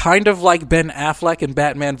 kind of like Ben Affleck in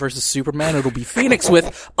Batman vs. Superman. It'll be Phoenix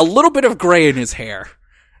with a little bit of gray in his hair.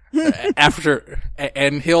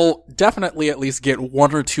 And he'll definitely at least get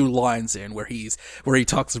 1 or 2 lines in where he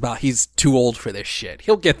talks about he's too old for this shit.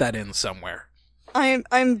 He'll get that in somewhere.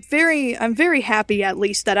 I'm very happy at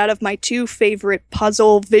least that out of my 2 favorite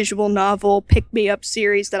puzzle visual novel pick-me-up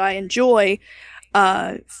series that I enjoy,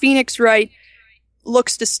 Phoenix Wright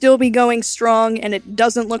looks to still be going strong, and it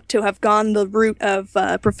doesn't look to have gone the route of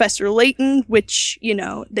Professor Layton, which, you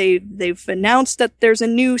know, they've announced that there's a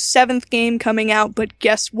new 7th game coming out, but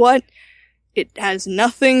guess what? It has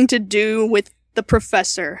nothing to do with the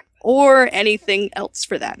Professor, or anything else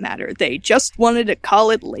for that matter. They just wanted to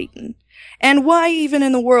call it Layton. And why even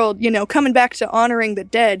in the world, you know, coming back to honoring the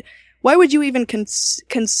dead, why would you even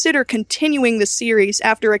consider continuing the series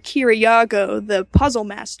after Akira Yago, the puzzle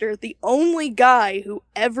master, the only guy who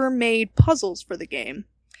ever made puzzles for the game?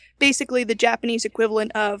 Basically the Japanese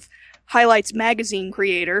equivalent of Highlights magazine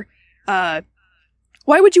creator. Why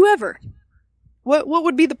would you ever? What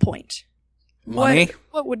would be the point? Money?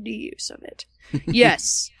 What would the use of it?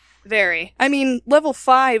 Yes, very. I mean, Level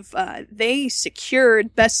 5, they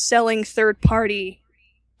secured best-selling third-party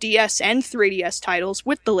DS and 3DS titles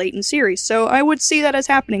with the Layton series, so I would see that as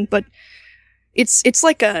happening, but it's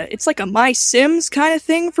like a My Sims kind of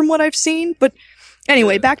thing from what I've seen. But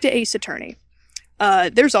anyway, back to Ace Attorney.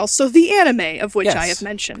 There's also the anime, of which I have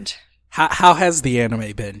mentioned. How has the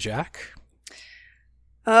anime been, Jack?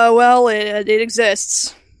 Well, it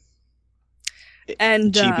exists.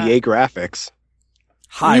 And GBA graphics.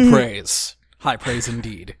 High praise. High praise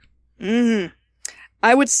indeed.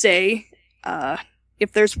 I would say,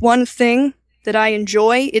 if there's one thing that I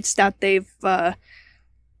enjoy, it's that they've kind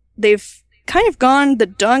of gone the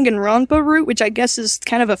Danganronpa route, which I guess is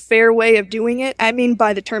kind of a fair way of doing it. I mean,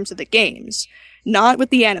 by the terms of the games, not with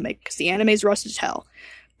the anime, because the anime's rushed as hell.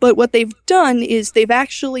 But what they've done is they've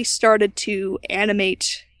actually started to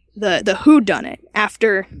animate the whodunit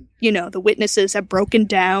after, you know, the witnesses have broken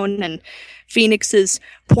down and Phoenix has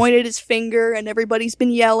pointed his finger and everybody's been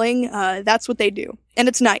yelling. That's what they do. And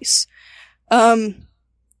it's nice.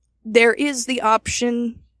 There is the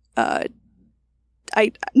option, right.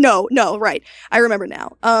 I remember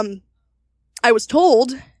now. I was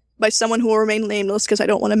told by someone who will remain nameless because I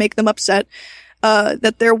don't want to make them upset,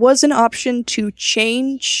 that there was an option to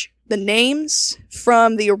change the names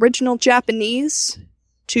from the original Japanese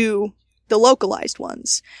to the localized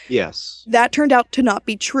ones. Yes. That turned out to not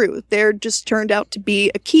be true. There just turned out to be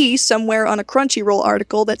a key somewhere on a Crunchyroll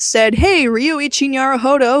article that said, hey, Ryuichi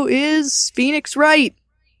Naruhodo is Phoenix Wright.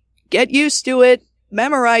 Get used to it.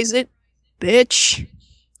 Memorize it, bitch.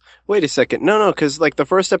 Wait a second. No, because like the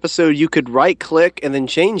first episode, you could right-click and then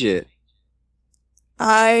change it.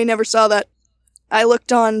 I never saw that. I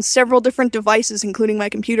looked on several different devices, including my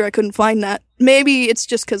computer. I couldn't find that. Maybe it's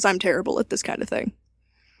just because I'm terrible at this kind of thing.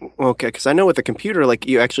 Okay, because I know with the computer, like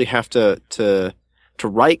you actually have to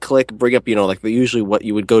right-click, bring up, you know, like usually what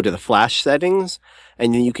you would go to the flash settings,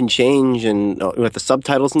 and then you can change and with the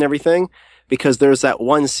subtitles and everything. Because there's that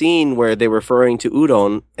one scene where they were referring to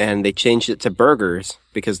udon and they changed it to burgers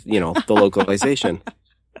because, you know, the localization.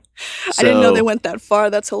 I didn't know they went that far.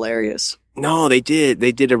 That's hilarious. No, they did.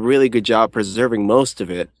 They did a really good job preserving most of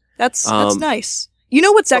it. That's nice. You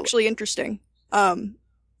know what's actually interesting?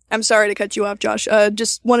 I'm sorry to cut you off, Josh.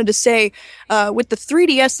 Just wanted to say, with the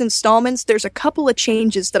 3DS installments, there's a couple of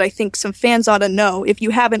changes that I think some fans ought to know if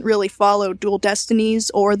you haven't really followed Dual Destinies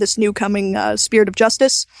or this new coming Spirit of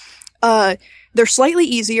Justice. They're slightly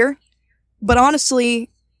easier, but honestly,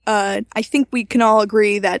 I think we can all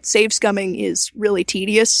agree that save scumming is really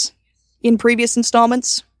tedious in previous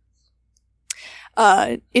installments.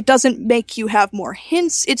 It doesn't make you have more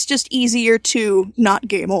hints, it's just easier to not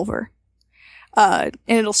game over. And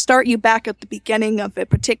it'll start you back at the beginning of a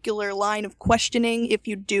particular line of questioning if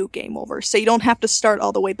you do game over. So you don't have to start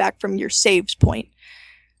all the way back from your saves point.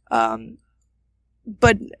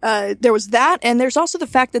 But there was that, and there's also the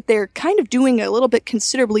fact that they're kind of doing a little bit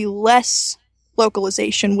considerably less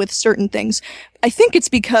localization with certain things. I think it's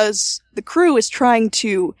because the crew is trying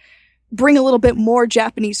to bring a little bit more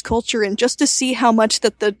Japanese culture in just to see how much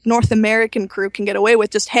that the North American crew can get away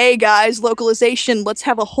with. Just, hey guys, localization, let's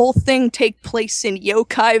have a whole thing take place in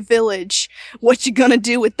Yokai Village. What you gonna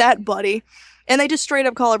do with that, buddy? And they just straight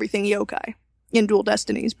up call everything Yokai in Dual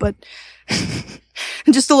Destinies, but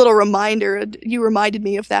just a little reminder, you reminded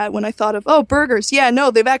me of that when I thought of, oh, burgers. Yeah,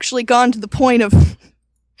 no, they've actually gone to the point of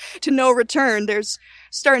to no return.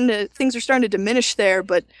 Things are starting to diminish there,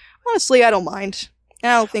 but honestly, I don't mind. I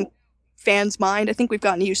don't think fans mind. I think we've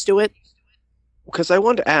gotten used to it. Because I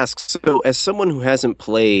wanted to ask, so as someone who hasn't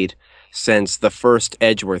played since the first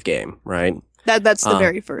Edgeworth game, right? That's the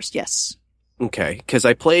very first, yes. Okay, because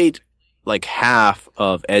I played like half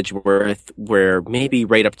of Edgeworth, where maybe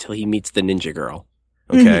right up till he meets the ninja girl.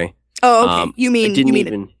 Okay. Mm-hmm. Oh, okay. You mean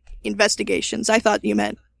even... Investigations. I thought you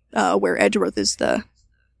meant where Edgeworth is the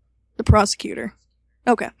prosecutor.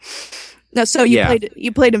 Okay. No, so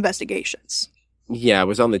you played Investigations. Yeah, it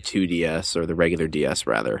was on the 2DS, or the regular DS,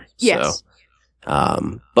 rather. Yes.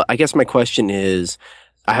 So, but I guess my question is,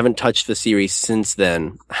 I haven't touched the series since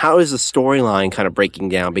then. How is the storyline kind of breaking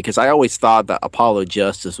down? Because I always thought that Apollo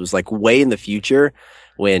Justice was like way in the future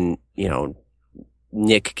when,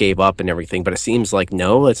 Nick gave up and everything, but it seems like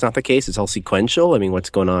no, it's not the case. It's all sequential. I mean, what's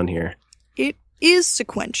going on here? It is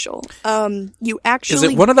sequential. You actually Is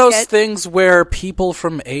it one of those things where people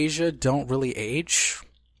from Asia don't really age?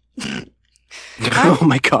 Oh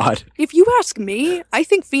my god. If you ask me, I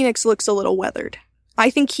think Phoenix looks a little weathered. I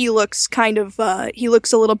think he looks he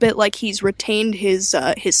looks a little bit like he's retained his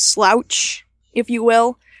slouch, if you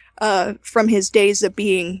will, from his days of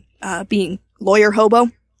being lawyer hobo.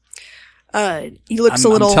 He looks a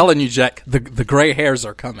little... I'm telling you, Jack, the gray hairs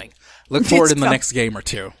are coming. Look for it in the next game or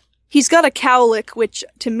two. He's got a cowlick, which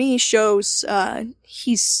to me shows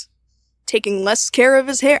he's taking less care of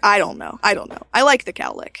his hair. I don't know. I like the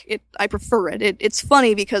cowlick. I prefer it. It's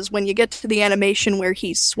funny because when you get to the animation where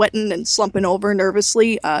he's sweating and slumping over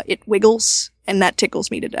nervously, it wiggles, and that tickles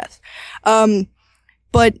me to death.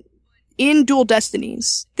 But in Dual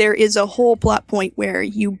Destinies, there is a whole plot point where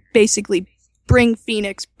you basically bring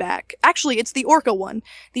Phoenix back. Actually, it's the Orca one.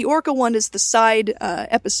 The Orca one is the side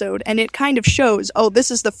episode, and it kind of shows, oh, this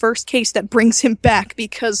is the first case that brings him back,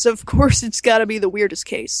 because of course it's gotta be the weirdest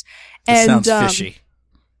case. Sounds fishy.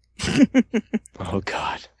 Oh,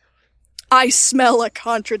 God. I smell a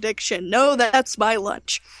contradiction. No, that's my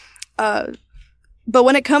lunch. But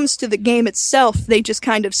when it comes to the game itself, they just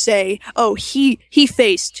kind of say, oh, he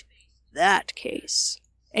faced that case.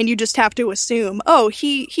 And you just have to assume, oh,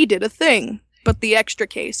 he did a thing. But the extra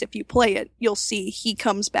case, if you play it, you'll see he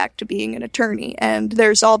comes back to being an attorney. And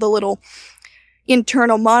there's all the little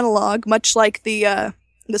internal monologue, much like the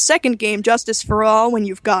second game, Justice for All, when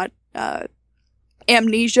you've got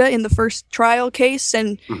amnesia in the first trial case,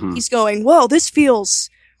 and he's going, whoa, this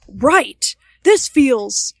feels right. This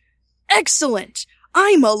feels excellent.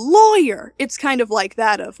 I'm a lawyer. It's kind of like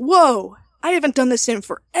that of, whoa, I haven't done this in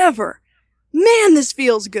forever. Man, this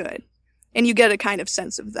feels good. And you get a kind of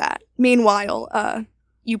sense of that. Meanwhile,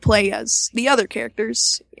 you play as the other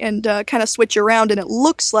characters and kind of switch around, and it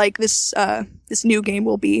looks like this new game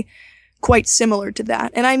will be quite similar to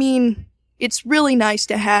that. And I mean, it's really nice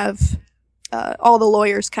to have all the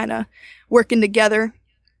lawyers kind of working together.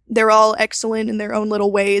 They're all excellent in their own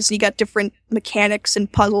little ways. You got different mechanics and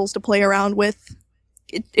puzzles to play around with.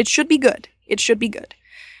 It should be good. It should be good.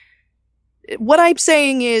 What I'm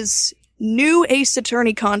saying is, new Ace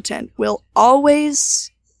Attorney content will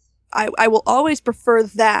always... I will always prefer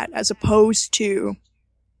that as opposed to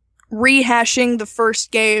rehashing the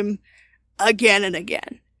first game again and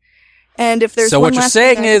again. And if there's so one what you're last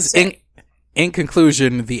saying thing I is, can say, in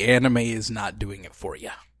conclusion, the anime is not doing it for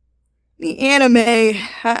you. the anime,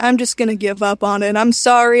 I'm just gonna give up on it. I'm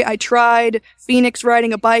sorry, I tried. Phoenix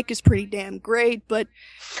riding a bike is pretty damn great, but,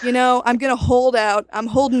 you know, I'm gonna hold out. I'm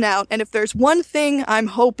holding out, and if there's one thing I'm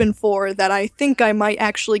hoping for that I think I might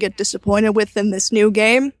actually get disappointed with in this new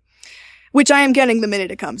game, which I am getting the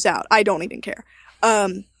minute it comes out, I don't even care.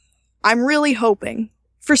 I'm really hoping.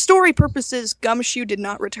 For story purposes, Gumshoe did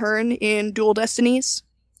not return in Dual Destinies.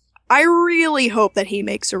 I really hope that he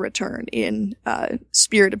makes a return in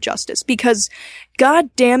Spirit of Justice, because,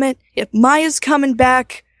 god damn it, if Maya's coming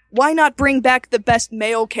back, why not bring back the best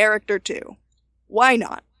male character too? Why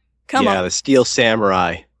not? Come on. Yeah, the Steel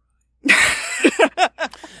Samurai.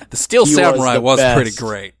 The Steel Samurai was pretty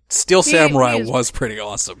great. Steel Samurai was pretty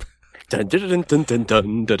awesome. If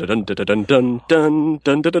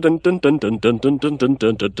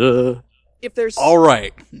there's all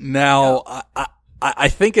right, now I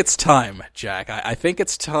think it's time, Jack. I think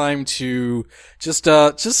it's time to just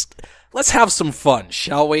let's have some fun,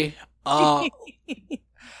 shall we?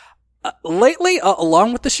 Lately,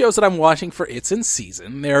 along with the shows that I'm watching for It's in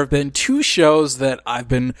Season, there have been two shows that I've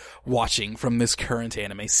been watching from this current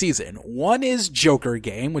anime season. One is Joker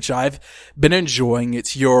Game, which I've been enjoying.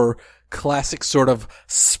 It's your classic sort of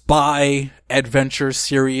spy adventure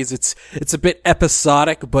series. It's a bit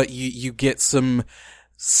episodic, but you get some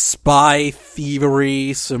spy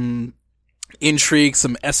thievery, some intrigue,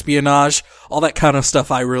 some espionage, all that kind of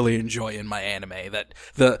stuff I really enjoy in my anime.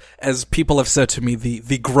 That as people have said to me,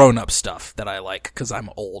 the grown-up stuff that I like, because I'm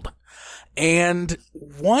old. And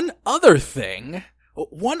one other show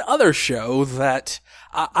that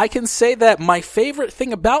I can say that my favorite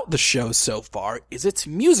thing about the show so far is its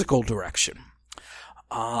musical direction.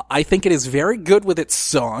 I think it is very good with its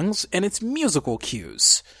songs and its musical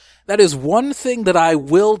cues. That is one thing that I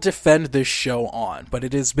will defend this show on, but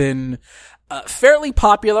it has been fairly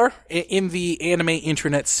popular in the anime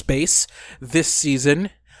internet space this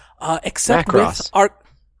season, except Macross. With our...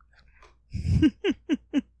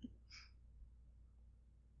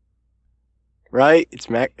 Right? It's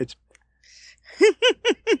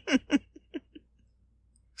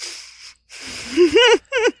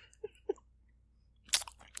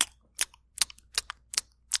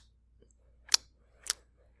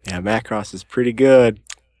Yeah, Macross is pretty good.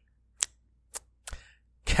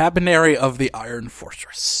 Cabaneri of the Iron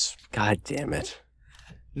Fortress. God damn it.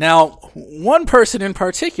 Now, one person in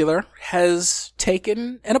particular has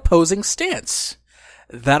taken an opposing stance.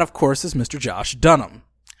 That, of course, is Mr. Josh Dunham.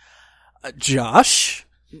 Josh,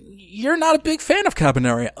 you're not a big fan of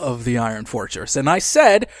Cabaneri of the Iron Fortress, and I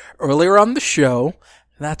said earlier on the show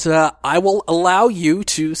that I will allow you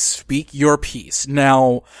to speak your piece.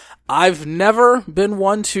 Now, I've never been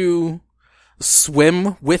one to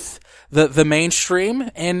swim with the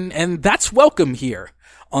mainstream, and that's welcome here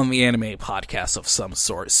on the anime podcast of some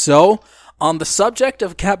sort. So, on the subject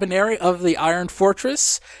of Cabaneri of the Iron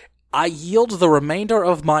Fortress, I yield the remainder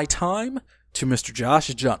of my time to Mr. Josh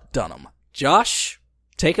Dunham. Josh,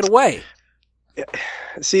 take it away.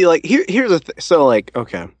 See, like, here's the thing. So, like,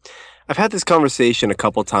 okay. I've had this conversation a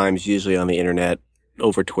couple times, usually on the internet,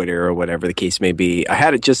 over Twitter or whatever the case may be. I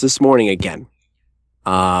had it just this morning again.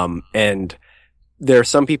 And there are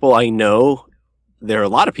some people I know, there are a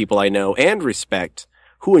lot of people I know and respect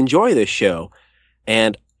who enjoy this show.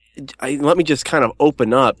 And let me just kind of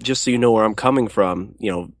open up just so you know where I'm coming from.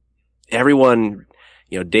 You know, everyone,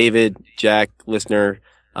 you know, David, Jack, listeners,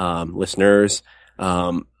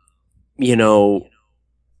 you know,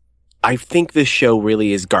 I think this show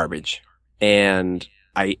really is garbage. And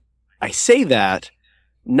I say that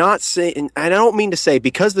not saying, and I don't mean to say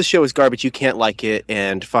because the show is garbage, you can't like it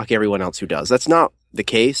and fuck everyone else who does. That's not the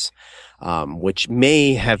case. Which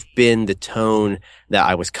may have been the tone that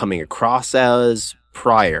I was coming across as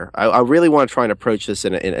prior. I really want to try and approach this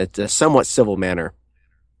in a somewhat civil manner,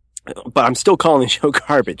 but I'm still calling the show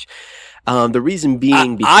garbage. The reason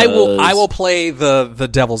being because I will play the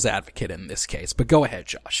devil's advocate in this case, but go ahead,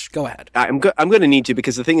 Josh. Go ahead. I'm going to need to,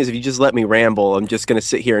 because the thing is, if you just let me ramble, I'm just going to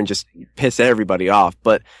sit here and just piss everybody off.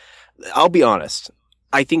 But I'll be honest.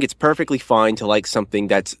 I think it's perfectly fine to like something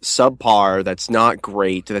that's subpar, that's not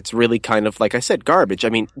great, that's really kind of, like I said, garbage. I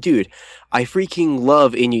mean, dude, I freaking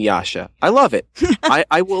love Inuyasha. I love it.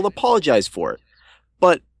 I will apologize for it.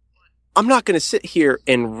 But I'm not going to sit here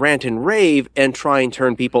and rant and rave and try and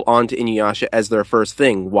turn people on to Inuyasha as their first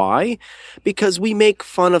thing. Why? Because we make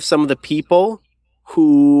fun of some of the people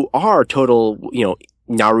who are total, you know,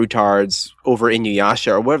 Narutards over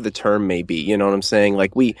Inuyasha, or whatever the term may be. You know what I'm saying?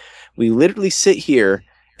 Like, we literally sit here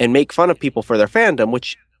and make fun of people for their fandom,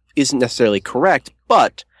 which isn't necessarily correct,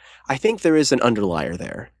 but I think there is an underlier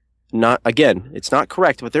there. not, again, it's not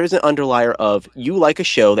correct, but there is an underlier of you like a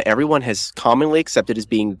show that everyone has commonly accepted as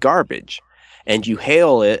being garbage, and you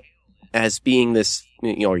hail it as being this,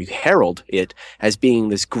 or you herald it as being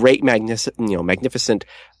this great, magnificent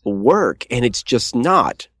work, and it's just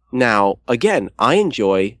not. Now, again, I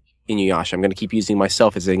enjoy Inuyasha. I'm going to keep using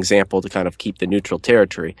myself as an example to kind of keep the neutral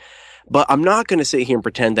territory, but I'm not going to sit here and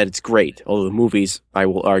pretend that it's great, although the movies, I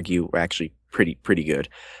will argue, are actually pretty good.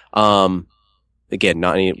 Again,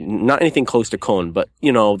 not anything close to Kon, but,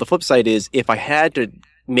 the flip side is, if I had to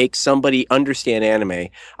make somebody understand anime,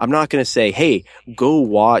 I'm not going to say, hey, go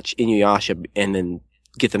watch Inuyasha and then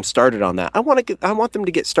get them started on that. I want them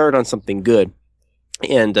to get started on something good.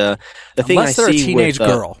 And the thing I see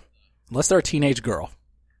unless they're a teenage girl.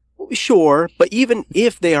 Sure, but even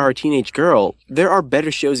if they are a teenage girl, there are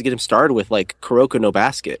better shows to get them started with, like Kuroko no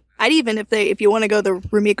Basket. I'd even, if you want to go the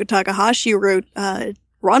Rumiko Takahashi route, Ranma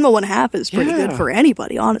 1/2 is pretty good for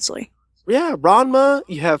anybody, honestly. Yeah, Ranma,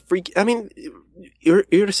 you have you're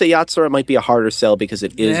to say Yatsura might be a harder sell because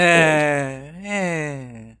it is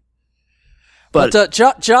old. But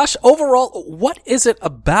Josh, overall, what is it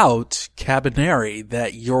about Kabaneri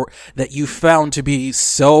that you found to be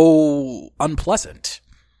so unpleasant?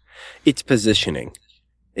 It's positioning.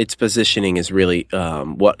 Its positioning is really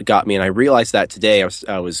what got me, and I realized that today.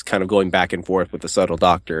 I was kind of going back and forth with the subtle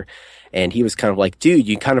doctor, and he was kind of like, "Dude,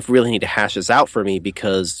 you kind of really need to hash this out for me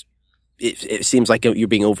because it seems like you're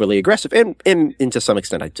being overly aggressive." And to some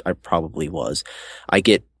extent, I probably was. I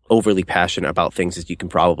get overly passionate about things, as you can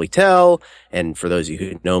probably tell. And for those of you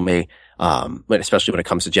who know me, but especially when it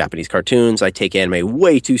comes to Japanese cartoons, I take anime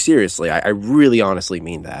way too seriously. I really honestly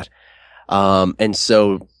mean that. And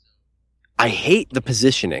so I hate the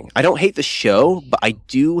positioning. I don't hate the show, but I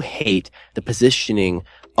do hate the positioning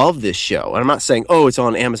of this show. And I'm not saying, oh, it's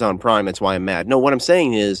on Amazon Prime, that's why I'm mad. No, what I'm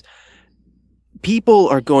saying is people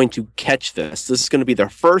are going to catch this. This is going to be their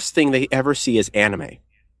first thing they ever see as anime.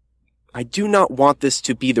 I do not want this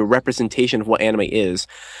to be the representation of what anime is.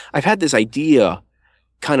 I've had this idea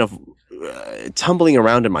kind of tumbling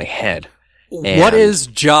around in my head. What is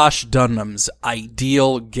Josh Dunham's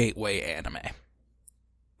ideal gateway anime?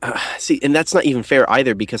 See, and that's not even fair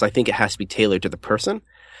either, because I think it has to be tailored to the person.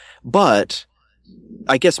 But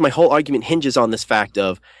I guess my whole argument hinges on this fact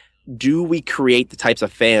of, do we create the types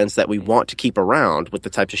of fans that we want to keep around with the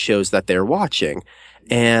types of shows that they're watching?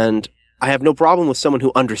 And I have no problem with someone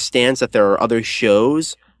who understands that there are other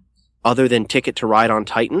shows other than Ticket to Ride on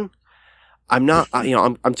Titan. I'm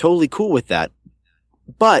totally cool with that.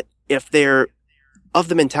 But if they're of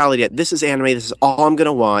the mentality that this is anime, this is all I'm going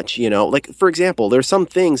to watch, like, for example, there's some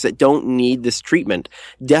things that don't need this treatment.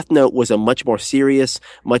 Death Note was a much more serious,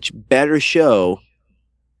 much better show,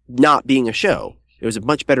 not being a show. It was a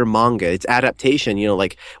much better manga. Its adaptation,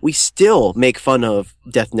 like, we still make fun of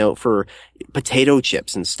Death Note for potato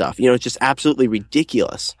chips and stuff. It's just absolutely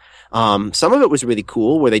ridiculous. Some of it was really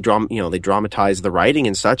cool where they dramatized the writing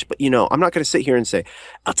and such, but, I'm not going to sit here and say,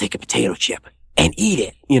 I'll take a potato chip and eat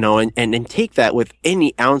it, and take that with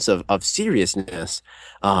any ounce of seriousness.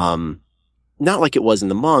 Not like it was in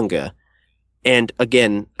the manga. And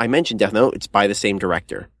again, I mentioned Death Note. It's by the same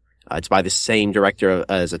director. It's by the same director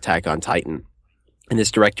as Attack on Titan. And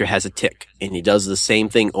this director has a tick, and he does the same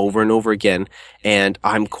thing over and over again. And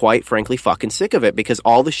I'm quite frankly fucking sick of it, because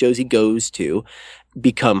all the shows he goes to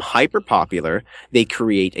become hyper popular. They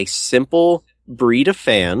create a simple breed of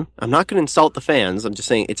fan. I'm not going to insult the fans. I'm just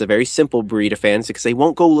saying it's a very simple breed of fans, because they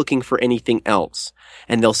won't go looking for anything else.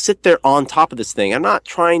 And they'll sit there on top of this thing. I'm not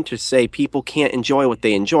trying to say people can't enjoy what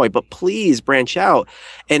they enjoy, but please branch out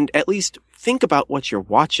and at least think about what you're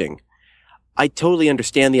watching. I totally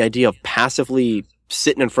understand the idea of passively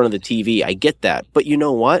sitting in front of the TV. I get that. But you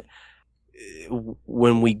know what?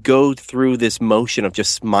 When we go through this motion of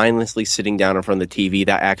just mindlessly sitting down in front of the TV,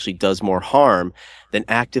 that actually does more harm than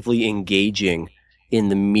actively engaging in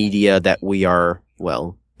the media that we are,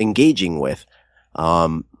 engaging with.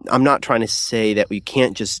 I'm not trying to say that we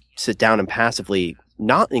can't just sit down and passively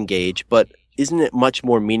not engage, but isn't it much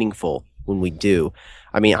more meaningful when we do?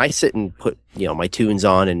 I mean, I sit and put, my tunes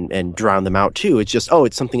on and drown them out too. It's just,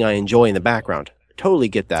 it's something I enjoy in the background. Totally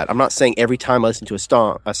get that. I'm not saying every time I listen to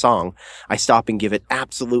a song, I stop and give it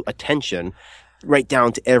absolute attention, right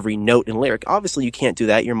down to every note and lyric. Obviously, you can't do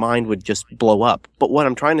that. Your mind would just blow up. But what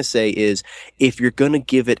I'm trying to say is, if you're going to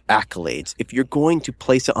give it accolades, if you're going to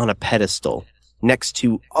place it on a pedestal next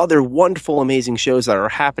to other wonderful, amazing shows that are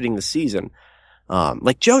happening this season,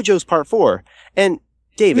 like JoJo's Part 4, and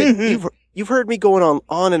David, you've heard me going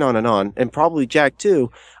on and on and on, and probably Jack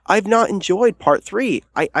too. I've not enjoyed Part 3.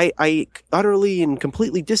 I utterly and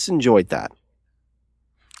completely disenjoyed that.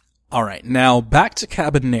 All right, now back to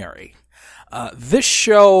Cabaneri. This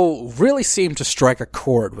show really seemed to strike a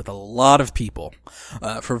chord with a lot of people,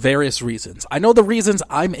 for various reasons. I know the reasons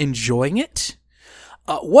I'm enjoying it.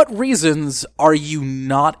 What reasons are you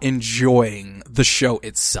not enjoying the show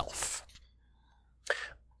itself?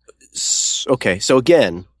 Okay, so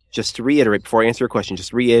again, just to reiterate, before I answer your question,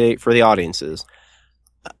 just reiterate for the audiences.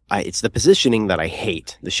 It's the positioning that I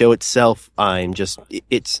hate. The show itself,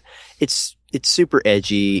 it's super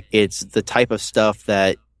edgy. It's the type of stuff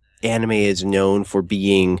that anime is known for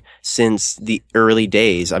being since the early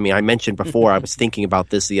days. I mean, I mentioned before, I was thinking about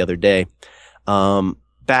this the other day.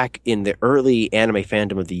 Back in the early anime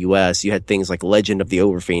fandom of the US, you had things like Legend of the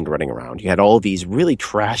Overfiend running around. You had all these really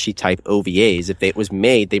trashy type OVAs. If it was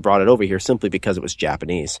made, they brought it over here simply because it was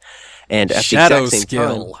Japanese. And at Shadow the exact same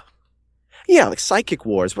skill. time, yeah, like Psychic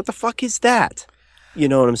Wars. What the fuck is that? You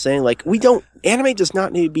know what I'm saying? Like, anime does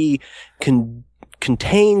not need to be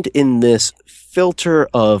contained in this filter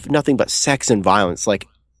of nothing but sex and violence. Like,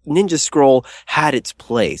 Ninja Scroll had its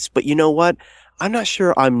place, but you know what? I'm not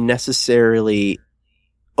sure I'm necessarily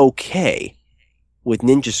okay with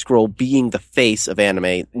Ninja Scroll being the face of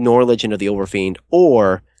anime, nor Legend of the Overfiend,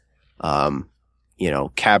 or,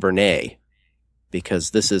 Cabernet,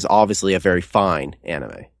 because this is obviously a very fine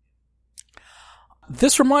anime.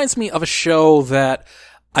 This reminds me of a show that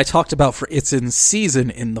I talked about for its in season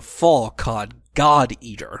in the fall called God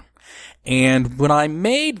Eater. And when I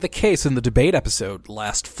made the case in the debate episode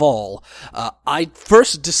last fall, I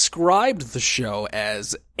first described the show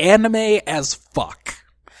as anime as fuck.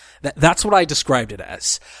 That's what I described it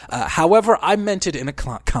as. However, I meant it in a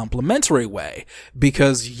complimentary way,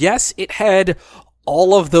 because yes, it had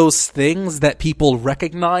all of those things that people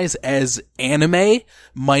recognize as anime,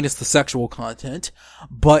 minus the sexual content,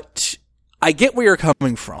 but I get where you're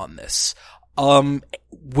coming from on this.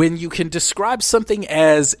 When you can describe something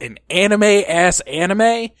as an anime-ass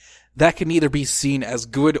anime, that can either be seen as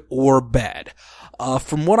good or bad.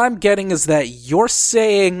 From what I'm getting is that you're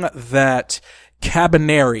saying that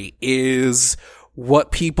Cabaneri is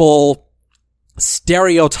what people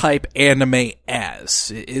stereotype anime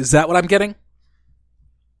as. Is that what I'm getting?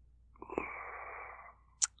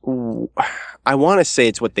 I want to say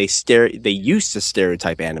it's what they used to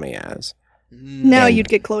stereotype anime as. Now you'd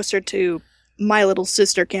get closer to My Little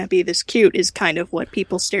Sister Can't Be This Cute is kind of what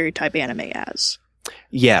people stereotype anime as.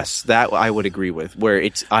 Yes, that I would agree with, where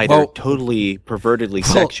it's either totally pervertedly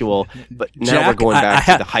sexual, but now Jack, we're going back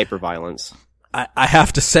to the hyperviolence. I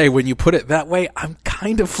have to say, when you put it that way, I'm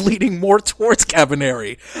kind of leaning more towards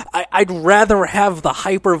Cabaneri. I'd rather have the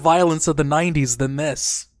hyper-violence of the 90s than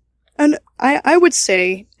this. And I would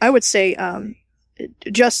say,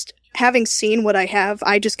 just having seen what I have,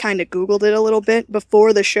 I just kind of Googled it a little bit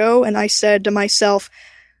before the show, and I said to myself,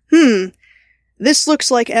 this looks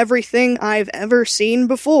like everything I've ever seen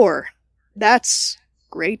before. That's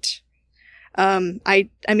great. I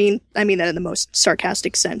mean that in the most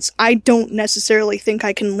sarcastic sense. I don't necessarily think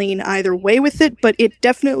I can lean either way with it, but it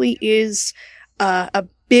definitely is a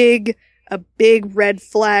big red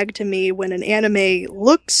flag to me when an anime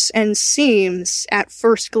looks and seems at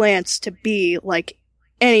first glance to be like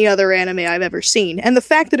any other anime I've ever seen. And the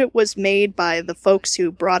fact that it was made by the folks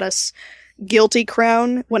who brought us Guilty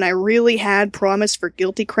Crown when I really had promise for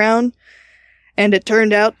Guilty Crown, and it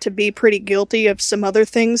turned out to be pretty guilty of some other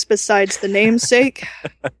things besides the namesake.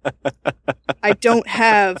 I don't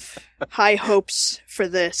have high hopes for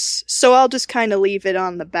this, so I'll just kind of leave it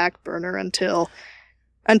on the back burner until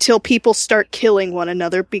people start killing one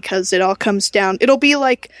another, because it all comes down. It'll be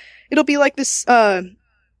like this.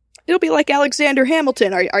 It'll be like Alexander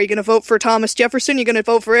Hamilton. Are you going to vote for Thomas Jefferson? You going to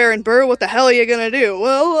vote for Aaron Burr? What the hell are you going to do?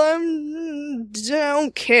 Well,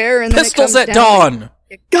 don't care. And Pistols then it at comes dawn. down.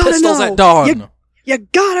 You gotta Pistols know. at dawn. You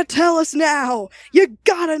gotta tell us now. You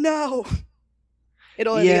gotta know.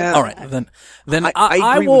 It'll Yeah. All right, then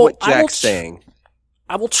I agree with what Jack's saying.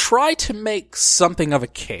 I will try to make something of a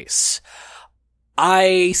case.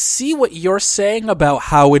 I see what you're saying about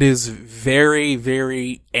how it is very,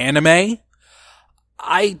 very anime.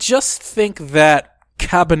 I just think that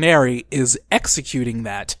Cabaneri is executing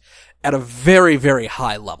that at a very, very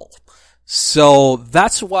high level. So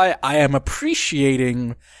that's why I am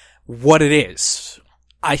appreciating what it is.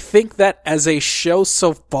 I think that as a show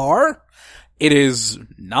so far, it is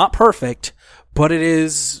not perfect, but it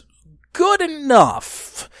is good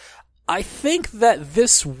enough. I think that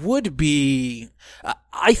this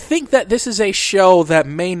is a show that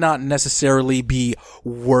may not necessarily be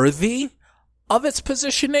worthy of its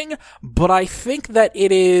positioning, but I think that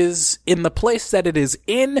it is in the place that it is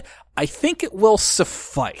in. I think it will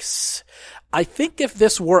suffice. I think if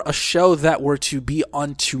this were a show that were to be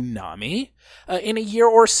on Toonami in a year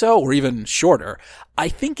or so, or even shorter, I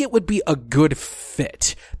think it would be a good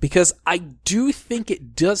fit, because I do think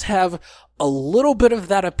it does have a little bit of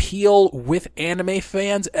that appeal with anime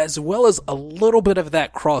fans, as well as a little bit of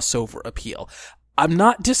that crossover appeal. I'm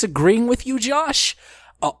not disagreeing with you, Josh,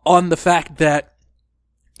 on the fact that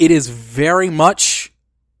it is very much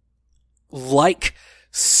like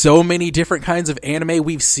so many different kinds of anime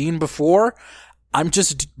we've seen before. I'm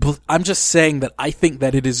just saying that I think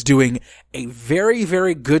that it is doing a very,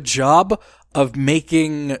 very good job of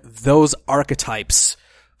making those archetypes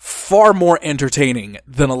far more entertaining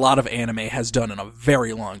than a lot of anime has done in a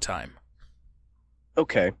very long time.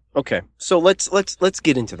 Okay. So let's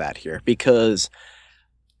get into that here, because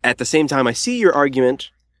at the same time I see your argument,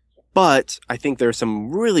 but I think there are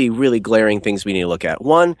some really, really glaring things we need to look at.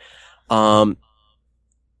 One,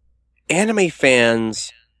 anime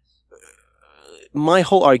fans, my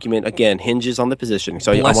whole argument, again, hinges on the position.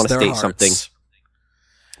 So I want to state something.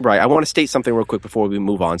 Right. I want to state something real quick before we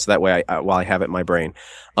move on, so that way while I have it in my brain.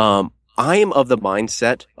 I am of the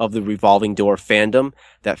mindset of the revolving door fandom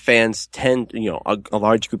that fans tend, a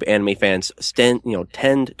large group of anime fans tend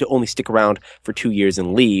to only stick around for 2 years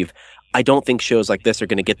and leave. I don't think shows like this are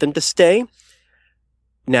going to get them to stay.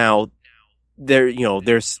 Now,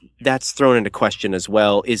 that's thrown into question as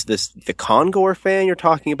well. Is this the Kongor fan you're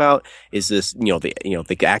talking about? Is this,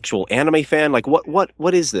 the actual anime fan? Like,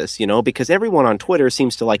 what is this, because everyone on Twitter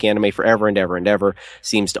seems to like anime forever and ever and ever,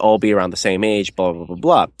 seems to all be around the same age, blah, blah, blah,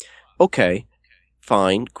 blah. Okay.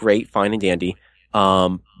 Fine. Great. Fine and dandy.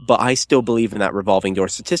 But I still believe in that revolving door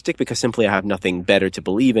statistic, because simply I have nothing better to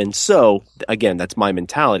believe in. So again, that's my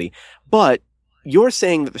mentality. But you're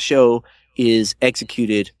saying that the show is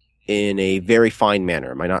executed in a very fine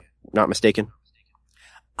manner. Am I not mistaken?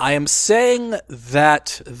 I am saying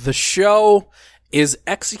that the show is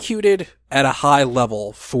executed at a high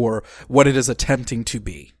level for what it is attempting to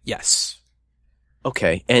be. Yes.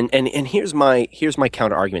 Okay. And here's my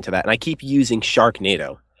counter argument to that. And I keep using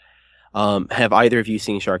Sharknado. Have either of you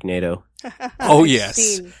seen Sharknado? Oh,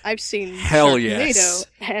 yes. I've seen Hell Sharknado, yes.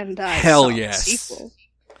 and I Hell saw yes. the sequel.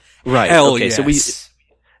 Right. Hell okay. yes.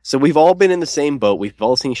 So we've all been in the same boat. We've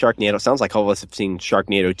all seen Sharknado. It sounds like all of us have seen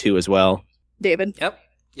Sharknado 2 as well. David. Yep.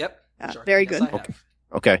 Very good.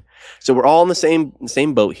 Okay. So we're all in the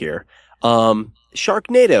same boat here.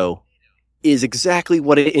 Sharknado is exactly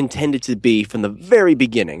what it intended to be from the very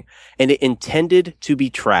beginning. And it intended to be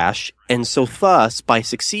trash. And so thus, by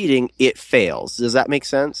succeeding, it fails. Does that make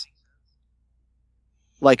sense?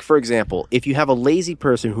 Like, for example, if you have a lazy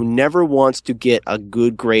person who never wants to get a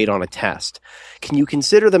good grade on a test, can you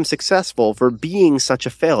consider them successful for being such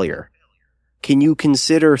a failure? Can you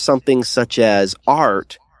consider something such as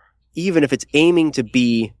art, even if it's aiming to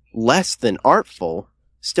be less than artful,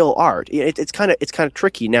 still art? It's kind of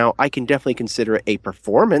tricky. Now, I can definitely consider it a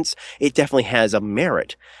performance. It definitely has a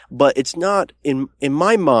merit, but it's not, in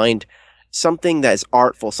my mind, something that is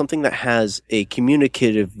artful, something that has a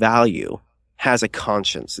communicative value, has a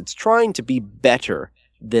conscience. It's trying to be better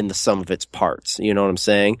than the sum of its parts. You know what I'm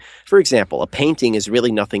saying? For example, a painting is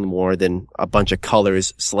really nothing more than a bunch of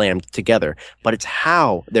colors slammed together, but it's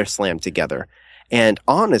how they're slammed together. And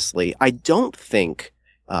honestly, I don't think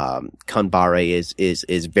Kanbare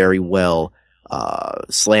is very well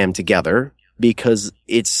slammed together, because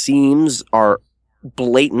its seams are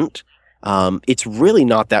blatant. It's really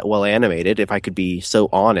not that well animated, if I could be so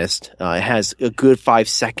honest. It has a good 5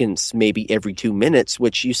 seconds, maybe every 2 minutes,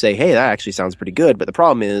 which you say, hey, that actually sounds pretty good. But the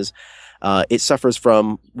problem is, it suffers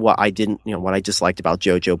from what I disliked about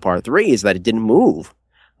JoJo Part 3 is that it didn't move.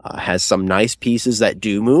 Has some nice pieces that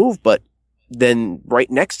do move, but then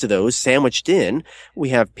right next to those, sandwiched in, we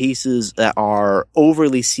have pieces that are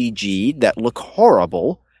overly CG'd that look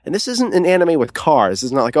horrible. And this isn't an anime with cars.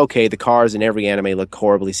 It's not like, okay, the cars in every anime look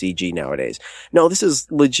horribly CG nowadays. No, this is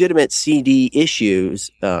legitimate CG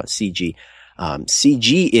issues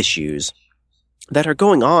that are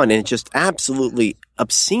going on, and it's just absolutely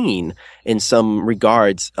obscene in some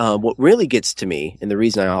regards. What really gets to me, and the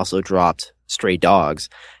reason I also dropped Stray Dogs,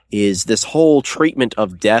 is this whole treatment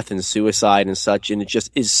of death and suicide and such, and it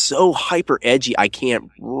just is so hyper edgy, I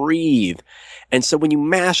can't breathe. And so when you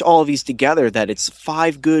mash all of these together, that it's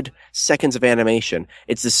 5 good seconds of animation,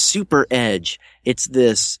 it's this super edge, it's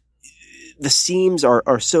this, the seams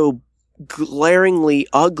are so glaringly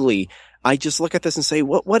ugly. I just look at this and say,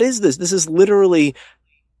 what is this? This is literally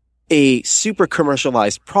a super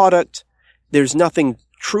commercialized product. There's nothing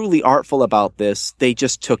truly artful about this. They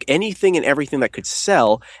just took anything and everything that could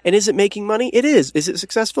sell. And is it making money? It is. Is it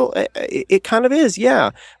successful? It kind of is,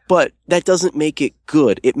 yeah. But that doesn't make it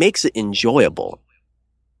good. It makes it enjoyable,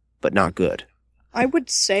 but not good. I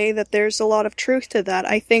would say that there's a lot of truth to that.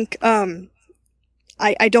 I think,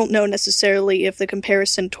 I don't know necessarily if the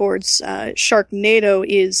comparison towards Sharknado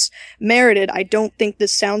is merited. I don't think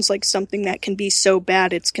this sounds like something that can be so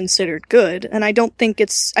bad it's considered good. And I think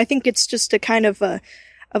it's just a kind of a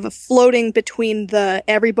floating between the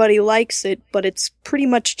everybody likes it, but it's pretty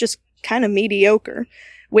much just kind of mediocre,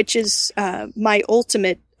 which is my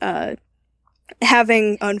ultimate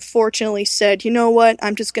having unfortunately said, you know what,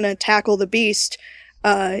 I'm just gonna tackle the beast,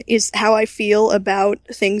 is how I feel about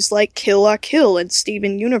things like Kill la Kill and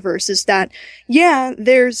Steven Universe, is that, yeah,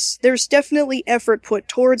 there's definitely effort put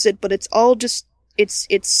towards it, but it's all just, it's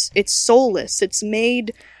soulless. It's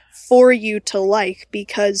made for you to like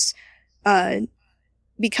because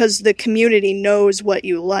the community knows what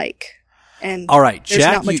you like. And all right, there's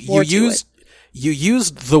Jack, not much more to it. You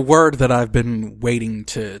used the word that I've been waiting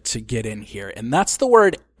to get in here, and that's the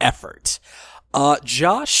word effort.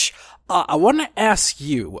 Josh, I want to ask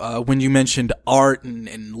you, when you mentioned art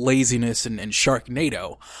and laziness and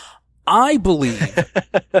Sharknado, I believe...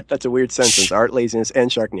 That's a weird sentence, art, laziness, and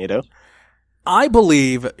Sharknado. I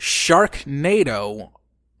believe Sharknado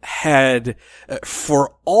had,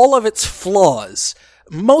 for all of its flaws,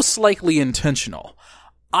 most likely intentional.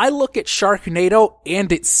 I look at Sharknado and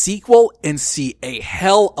its sequel and see a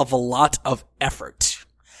hell of a lot of effort.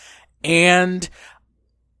 And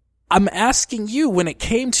I'm asking you, when it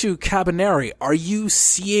came to Kabaneri, are you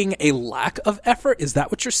seeing a lack of effort? Is that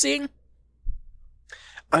what you're seeing?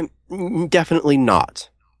 I'm definitely not.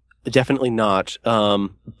 Definitely not.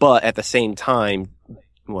 But at the same time,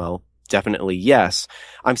 well, definitely yes.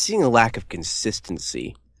 I'm seeing a lack of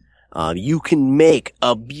consistency. You can make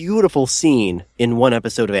a beautiful scene in one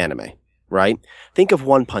episode of anime, right? Think of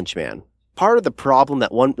One Punch Man. Part of the problem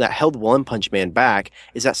that held One Punch Man back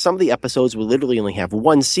is that some of the episodes will literally only have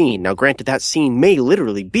one scene. Now, granted, that scene may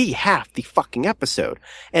literally be half the fucking episode.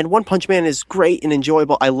 And One Punch Man is great and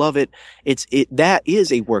enjoyable. I love it. That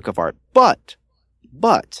is a work of art. But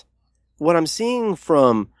what I'm seeing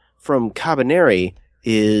from Kabaneri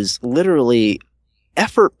is literally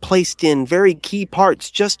effort placed in very key parts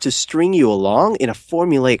just to string you along in a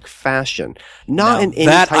formulaic fashion. Not in any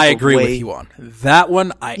that type I of agree way. with you on. That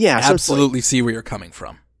one, I absolutely like, see where you're coming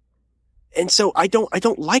from. And so I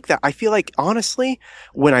don't like that. I feel like, honestly,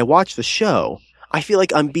 when I watch the show, I feel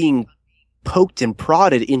like I'm being poked and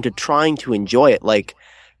prodded into trying to enjoy it. Like,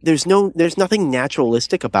 there's nothing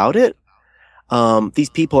naturalistic about it. These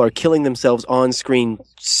people are killing themselves on screen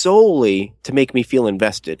solely to make me feel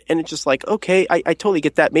invested. And it's just like, okay, I totally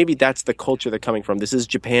get that. Maybe that's the culture they're coming from. This is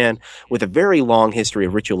Japan with a very long history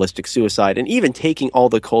of ritualistic suicide, and even taking all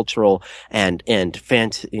the cultural and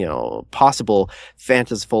possible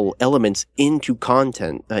fanciful elements into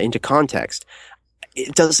context.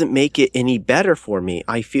 It doesn't make it any better for me.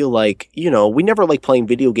 I feel like, we never like playing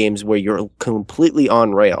video games where you're completely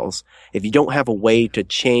on rails. If you don't have a way to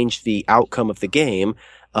change the outcome of the game,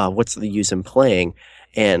 what's the use in playing?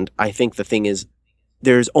 And I think the thing is,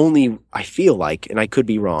 I feel like, and I could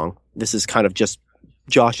be wrong, this is kind of just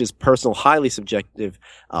Josh's personal, highly subjective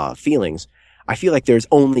feelings. I feel like there's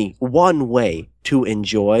only one way to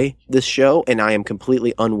enjoy this show, and I am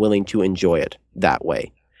completely unwilling to enjoy it that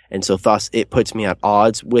way. And so thus it puts me at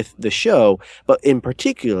odds with the show, but in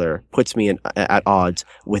particular puts me at odds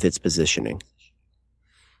with its positioning.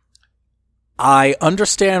 I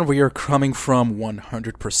understand where you're coming from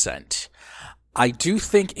 100%. I do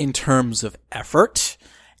think in terms of effort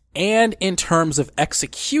and in terms of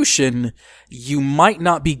execution, you might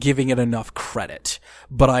not be giving it enough credit.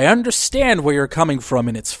 But I understand where you're coming from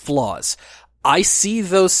in its flaws. I see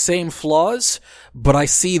those same flaws, but I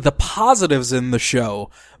see the positives in the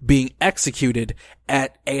show being executed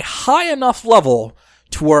at a high enough level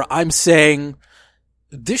to where I'm saying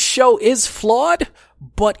this show is flawed,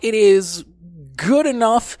 but it is good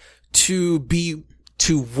enough to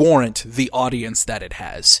warrant the audience that it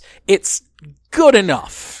has. It's good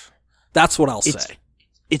enough. That's what I'll say.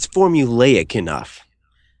 It's formulaic enough.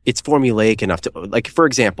 It's formulaic enough to, like, for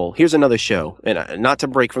example, here's another show, and not to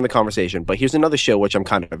break from the conversation, but here's another show which I'm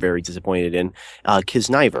kind of very disappointed in,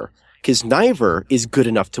 Kiznaiver. Kiznaiver is good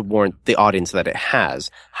enough to warrant the audience that it has.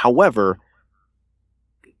 However,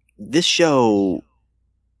 this show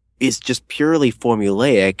is just purely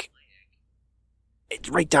formulaic. It's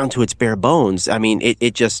right down to its bare bones. I mean,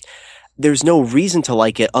 it just, there's no reason to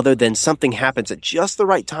like it other than something happens at just the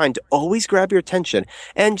right time to always grab your attention.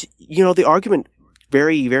 And, the argument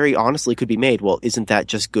very, very honestly could be made. Well, isn't that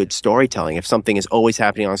just good storytelling? If something is always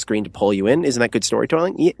happening on screen to pull you in, isn't that good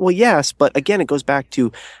storytelling? Well, yes, but again, it goes back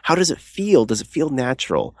to how does it feel? Does it feel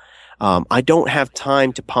natural? I don't have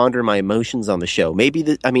time to ponder my emotions on the show.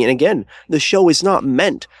 Again, the show is not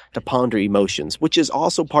meant to ponder emotions, which is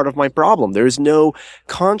also part of my problem. There is no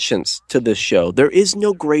conscience to this show. There is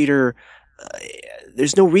no greater,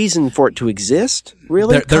 there's no reason for it to exist,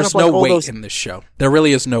 really. There's no weight in this show. There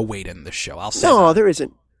really is no weight in this show. I'll say No, that. there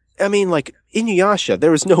isn't. I mean, like, Inuyasha,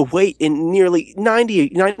 there was no weight in nearly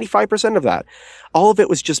 95% of that. All of it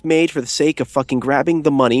was just made for the sake of fucking grabbing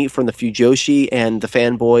the money from the Fujoshi and the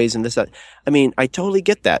fanboys and this, that. I mean, I totally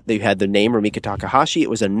get that. They had the name Rumika Takahashi. It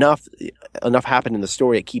was enough happened in the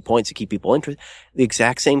story at key points to keep people interested. The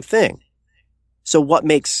exact same thing. So what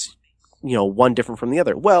makes, one different from the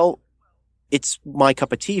other? Well, it's my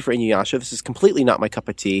cup of tea for Inuyasha. This is completely not my cup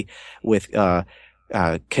of tea with,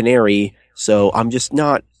 Canary. So I'm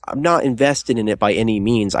not invested in it by any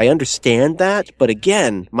means. I understand that, but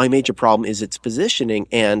again, my major problem is its positioning,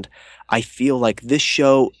 and I feel like this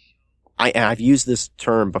show, I've used this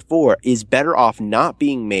term before, is better off not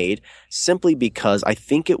being made simply because I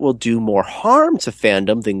think it will do more harm to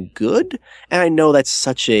fandom than good. And I know that's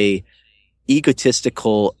such a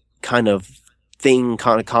egotistical kind of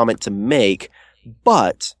comment to make,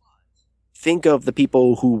 but think of the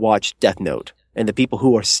people who watched Death Note. And the people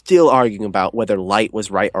who are still arguing about whether Light was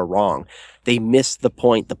right or wrong. They missed the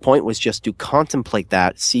point. The point was just to contemplate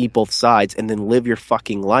that, see both sides, and then live your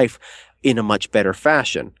fucking life in a much better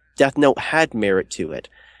fashion. Death Note had merit to it.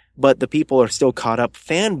 But the people are still caught up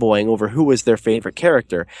fanboying over who was their favorite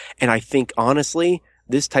character. And I think, honestly,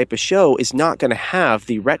 this type of show is not going to have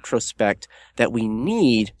the retrospect that we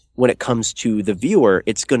need when it comes to the viewer.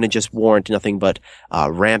 It's going to just warrant nothing but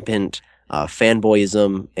rampant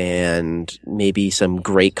fanboyism and maybe some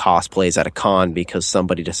great cosplays at a con because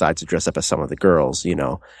somebody decides to dress up as some of the girls,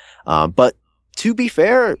 But to be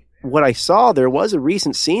fair, what I saw, there was a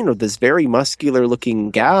recent scene of this very muscular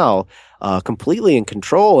looking gal, completely in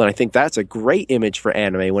control. And I think that's a great image for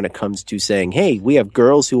anime when it comes to saying, hey, we have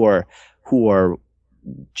girls who are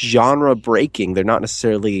genre breaking. They're not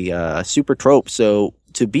necessarily, super trope. So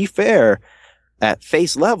to be fair, at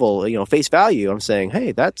face level, face value, I'm saying,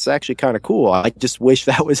 hey, that's actually kind of cool. I just wish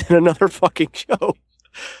that was in another fucking show.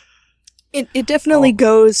 It definitely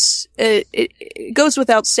goes, it goes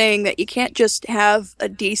without saying that you can't just have a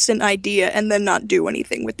decent idea and then not do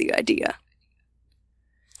anything with the idea.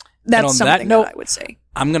 That's something that I would say.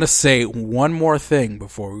 I'm going to say one more thing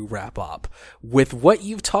before we wrap up. With what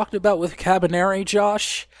you've talked about with Kabaneri,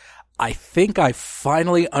 Josh, I think I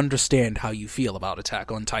finally understand how you feel about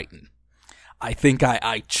Attack on Titan. I think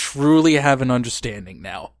I truly have an understanding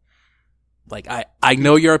now. Like, I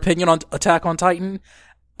know your opinion on Attack on Titan.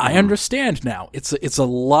 I understand now. It's a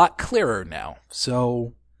lot clearer now.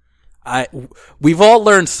 So, we've all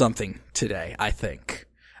learned something today, I think.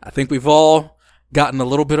 I think we've all gotten a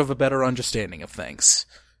little bit of a better understanding of things.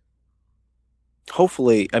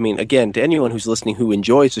 Hopefully, again, to anyone who's listening who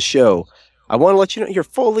enjoys the show, I want to let you know you're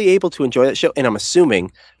fully able to enjoy that show. And I'm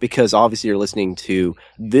assuming, because obviously you're listening to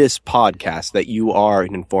this podcast, that you are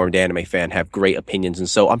an informed anime fan, have great opinions. And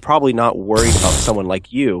so I'm probably not worried about someone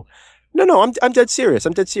like you. No, I'm dead serious.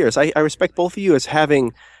 I'm dead serious. I respect both of you as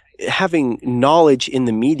having knowledge in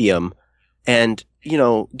the medium. And,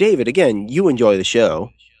 David, again, you enjoy the show.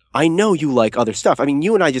 I know you like other stuff.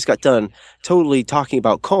 You and I just got done totally talking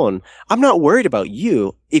about Kon. I'm not worried about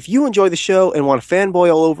you. If you enjoy the show and want to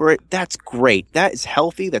fanboy all over it, that's great. That is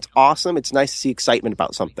healthy. That's awesome. It's nice to see excitement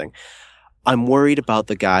about something. I'm worried about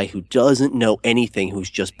the guy who doesn't know anything, who's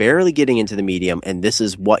just barely getting into the medium, and this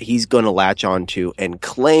is what he's going to latch onto and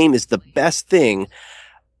claim is the best thing.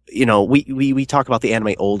 We talk about the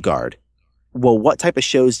anime old guard. Well, what type of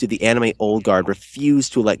shows do the anime old guard refuse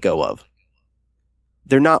to let go of?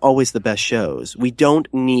 They're not always the best shows. We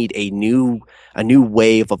don't need a new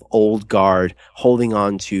wave of old guard holding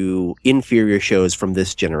on to inferior shows from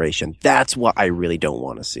this generation. That's what I really don't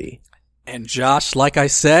want to see. And Josh, like I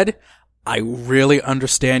said, I really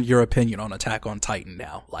understand your opinion on Attack on Titan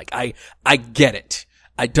now. Like, I get it.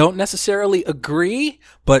 I don't necessarily agree,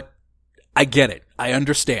 but I get it. I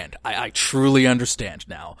understand. I truly understand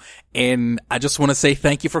now. And I just want to say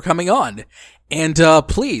thank you for coming on. And,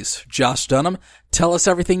 please, Josh Dunham, tell us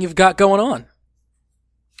everything you've got going on.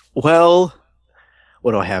 Well,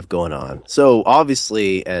 what do I have going on? So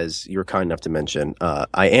obviously, as you were kind enough to mention,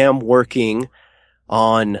 I am working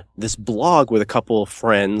on this blog with a couple of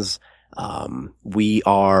friends. We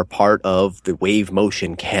are part of the Wave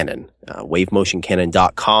Motion Canon,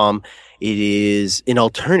 wavemotioncanon.com. It is an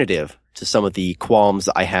alternative to some of the qualms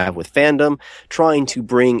that I have with fandom, trying to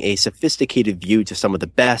bring a sophisticated view to some of the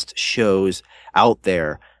best shows out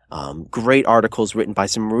there. Great articles written by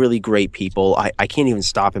some really great people. I can't even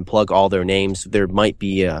stop and plug all their names. There might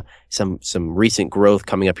be some recent growth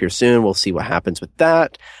coming up here soon. We'll see what happens with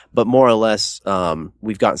that. But more or less,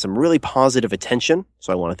 we've gotten some really positive attention.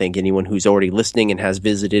 So I want to thank anyone who's already listening and has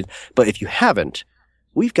visited. But if you haven't,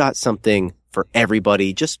 we've got something for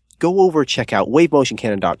everybody. Just go over, check out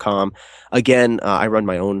wavemotioncanon.com. Again, I run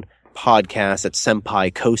my own podcast at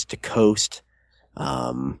Senpai Coast to Coast.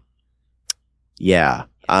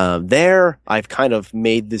 There, I've kind of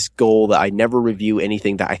made this goal that I never review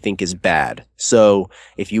anything that I think is bad. So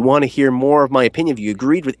if you want to hear more of my opinion, if you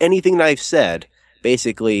agreed with anything that I've said,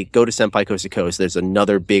 basically go to Senpai Coast to Coast. There's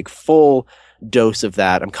another big full dose of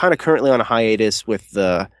that. I'm kind of currently on a hiatus with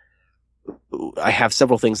I have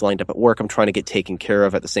several things lined up at work I'm trying to get taken care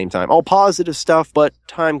of at the same time. All positive stuff, but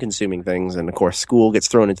time consuming things. And of course, school gets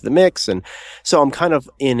thrown into the mix. And so I'm kind of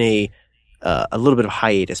in a little bit of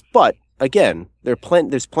hiatus, but again,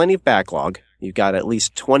 there's plenty of backlog. You've got at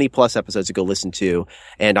least 20 plus episodes to go listen to.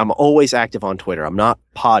 And I'm always active on Twitter. I'm not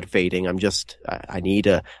pod fading. I need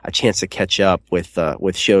a chance to catch up with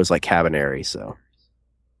shows like Cabaneri. So.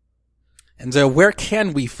 And where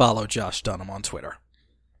can we follow Josh Dunham on Twitter?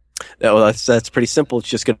 Well, that's pretty simple. It's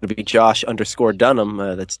just going to be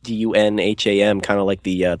Josh_Dunham. That's DUNHAM, kind of like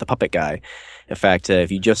the puppet guy. In fact,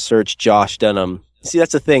 if you just search Josh Dunham, see,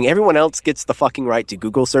 that's the thing. Everyone else gets the fucking right to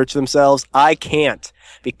Google search themselves. I can't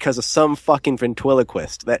because of some fucking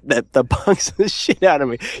ventriloquist that bugs the shit out of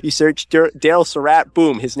me. You search Daryl Surratt,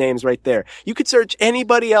 boom, his name's right there. You could search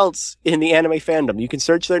anybody else in the anime fandom. You can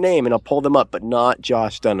search their name and I'll pull them up, but not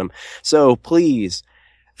Josh Dunham. So please,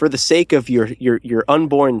 for the sake of your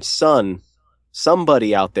unborn son,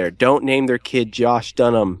 somebody out there, don't name their kid Josh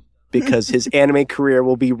Dunham because his anime career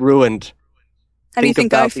will be ruined. How do you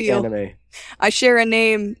think I feel? Anime. I share a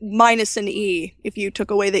name minus an E. If you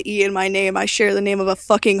took away the E in my name, I share the name of a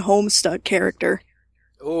fucking Homestuck character.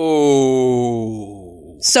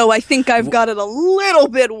 Oh. So I think I've got it a little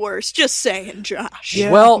bit worse. Just saying, Josh.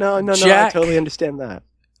 Yeah, well, no, Jack, I totally understand that.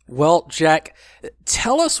 Well, Jack,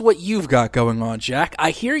 tell us what you've got going on, Jack.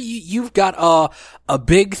 I hear you've got a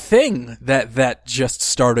big thing that just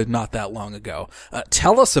started not that long ago.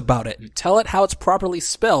 Tell us about it and tell it how it's properly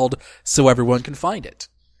spelled so everyone can find it.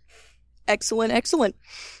 Excellent.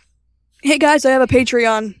 Hey guys, I have a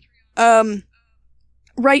Patreon.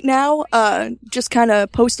 Right now, just kind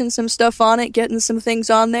of posting some stuff on it, getting some things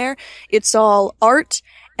on there. It's all art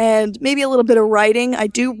and maybe a little bit of writing. I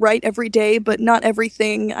do write every day, but not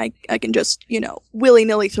everything I can just,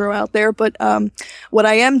 willy-nilly throw out there. But what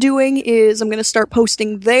I am doing is I'm going to start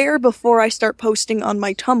posting there before I start posting on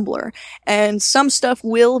my Tumblr. And some stuff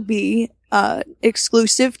will be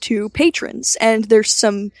exclusive to patrons. And there's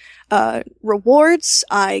some rewards.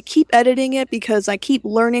 I keep editing it because I keep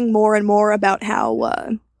learning more and more about how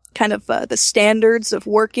the standards of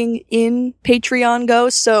working in Patreon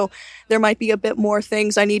goes. So there might be a bit more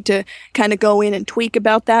things I need to kind of go in and tweak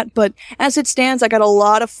about that. But as it stands, I got a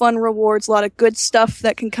lot of fun rewards, a lot of good stuff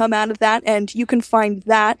that can come out of that. And you can find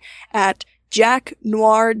that at Jack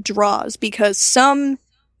Noir Draws because some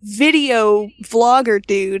video vlogger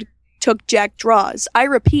dude took Jack Draws. I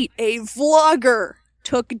repeat, a vlogger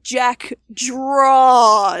took Jack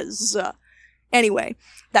Draws. Anyway,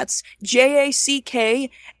 that's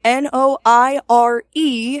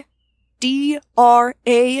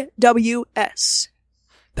JackNoireDraws.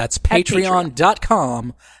 That's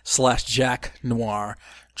patreon.com/Jack Noir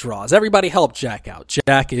Draws. Everybody help Jack out.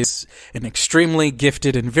 Jack is an extremely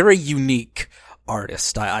gifted and very unique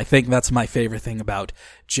artist. I think that's my favorite thing about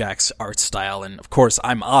Jack's art style. And of course,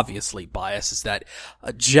 I'm obviously biased, is that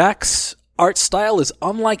Jack's art style is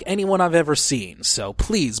unlike anyone I've ever seen. So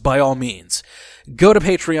please, by all means, go to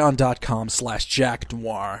patreon.com/Jack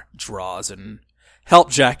Noir Draws and help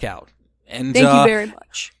Jack out. And thank you very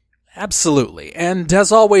much. Absolutely. And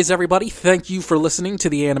as always, everybody, thank you for listening to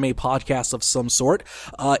the Anime Podcast of Some Sort.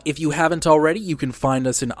 If you haven't already, you can find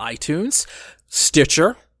us in iTunes,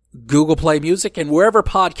 Stitcher, Google Play Music, and wherever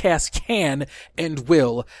podcasts can and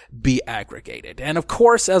will be aggregated. And of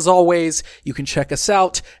course, as always, you can check us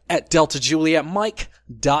out at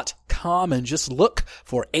DeltaJulietMike.com and just look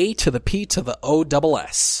for A to the P to the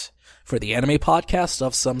O-double-S for the Anime Podcast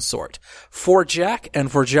of Some Sort. For Jack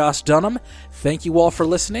and for Josh Dunham, thank you all for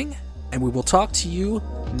listening, and we will talk to you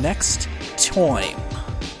next time.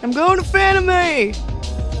 I'm going to Fanime!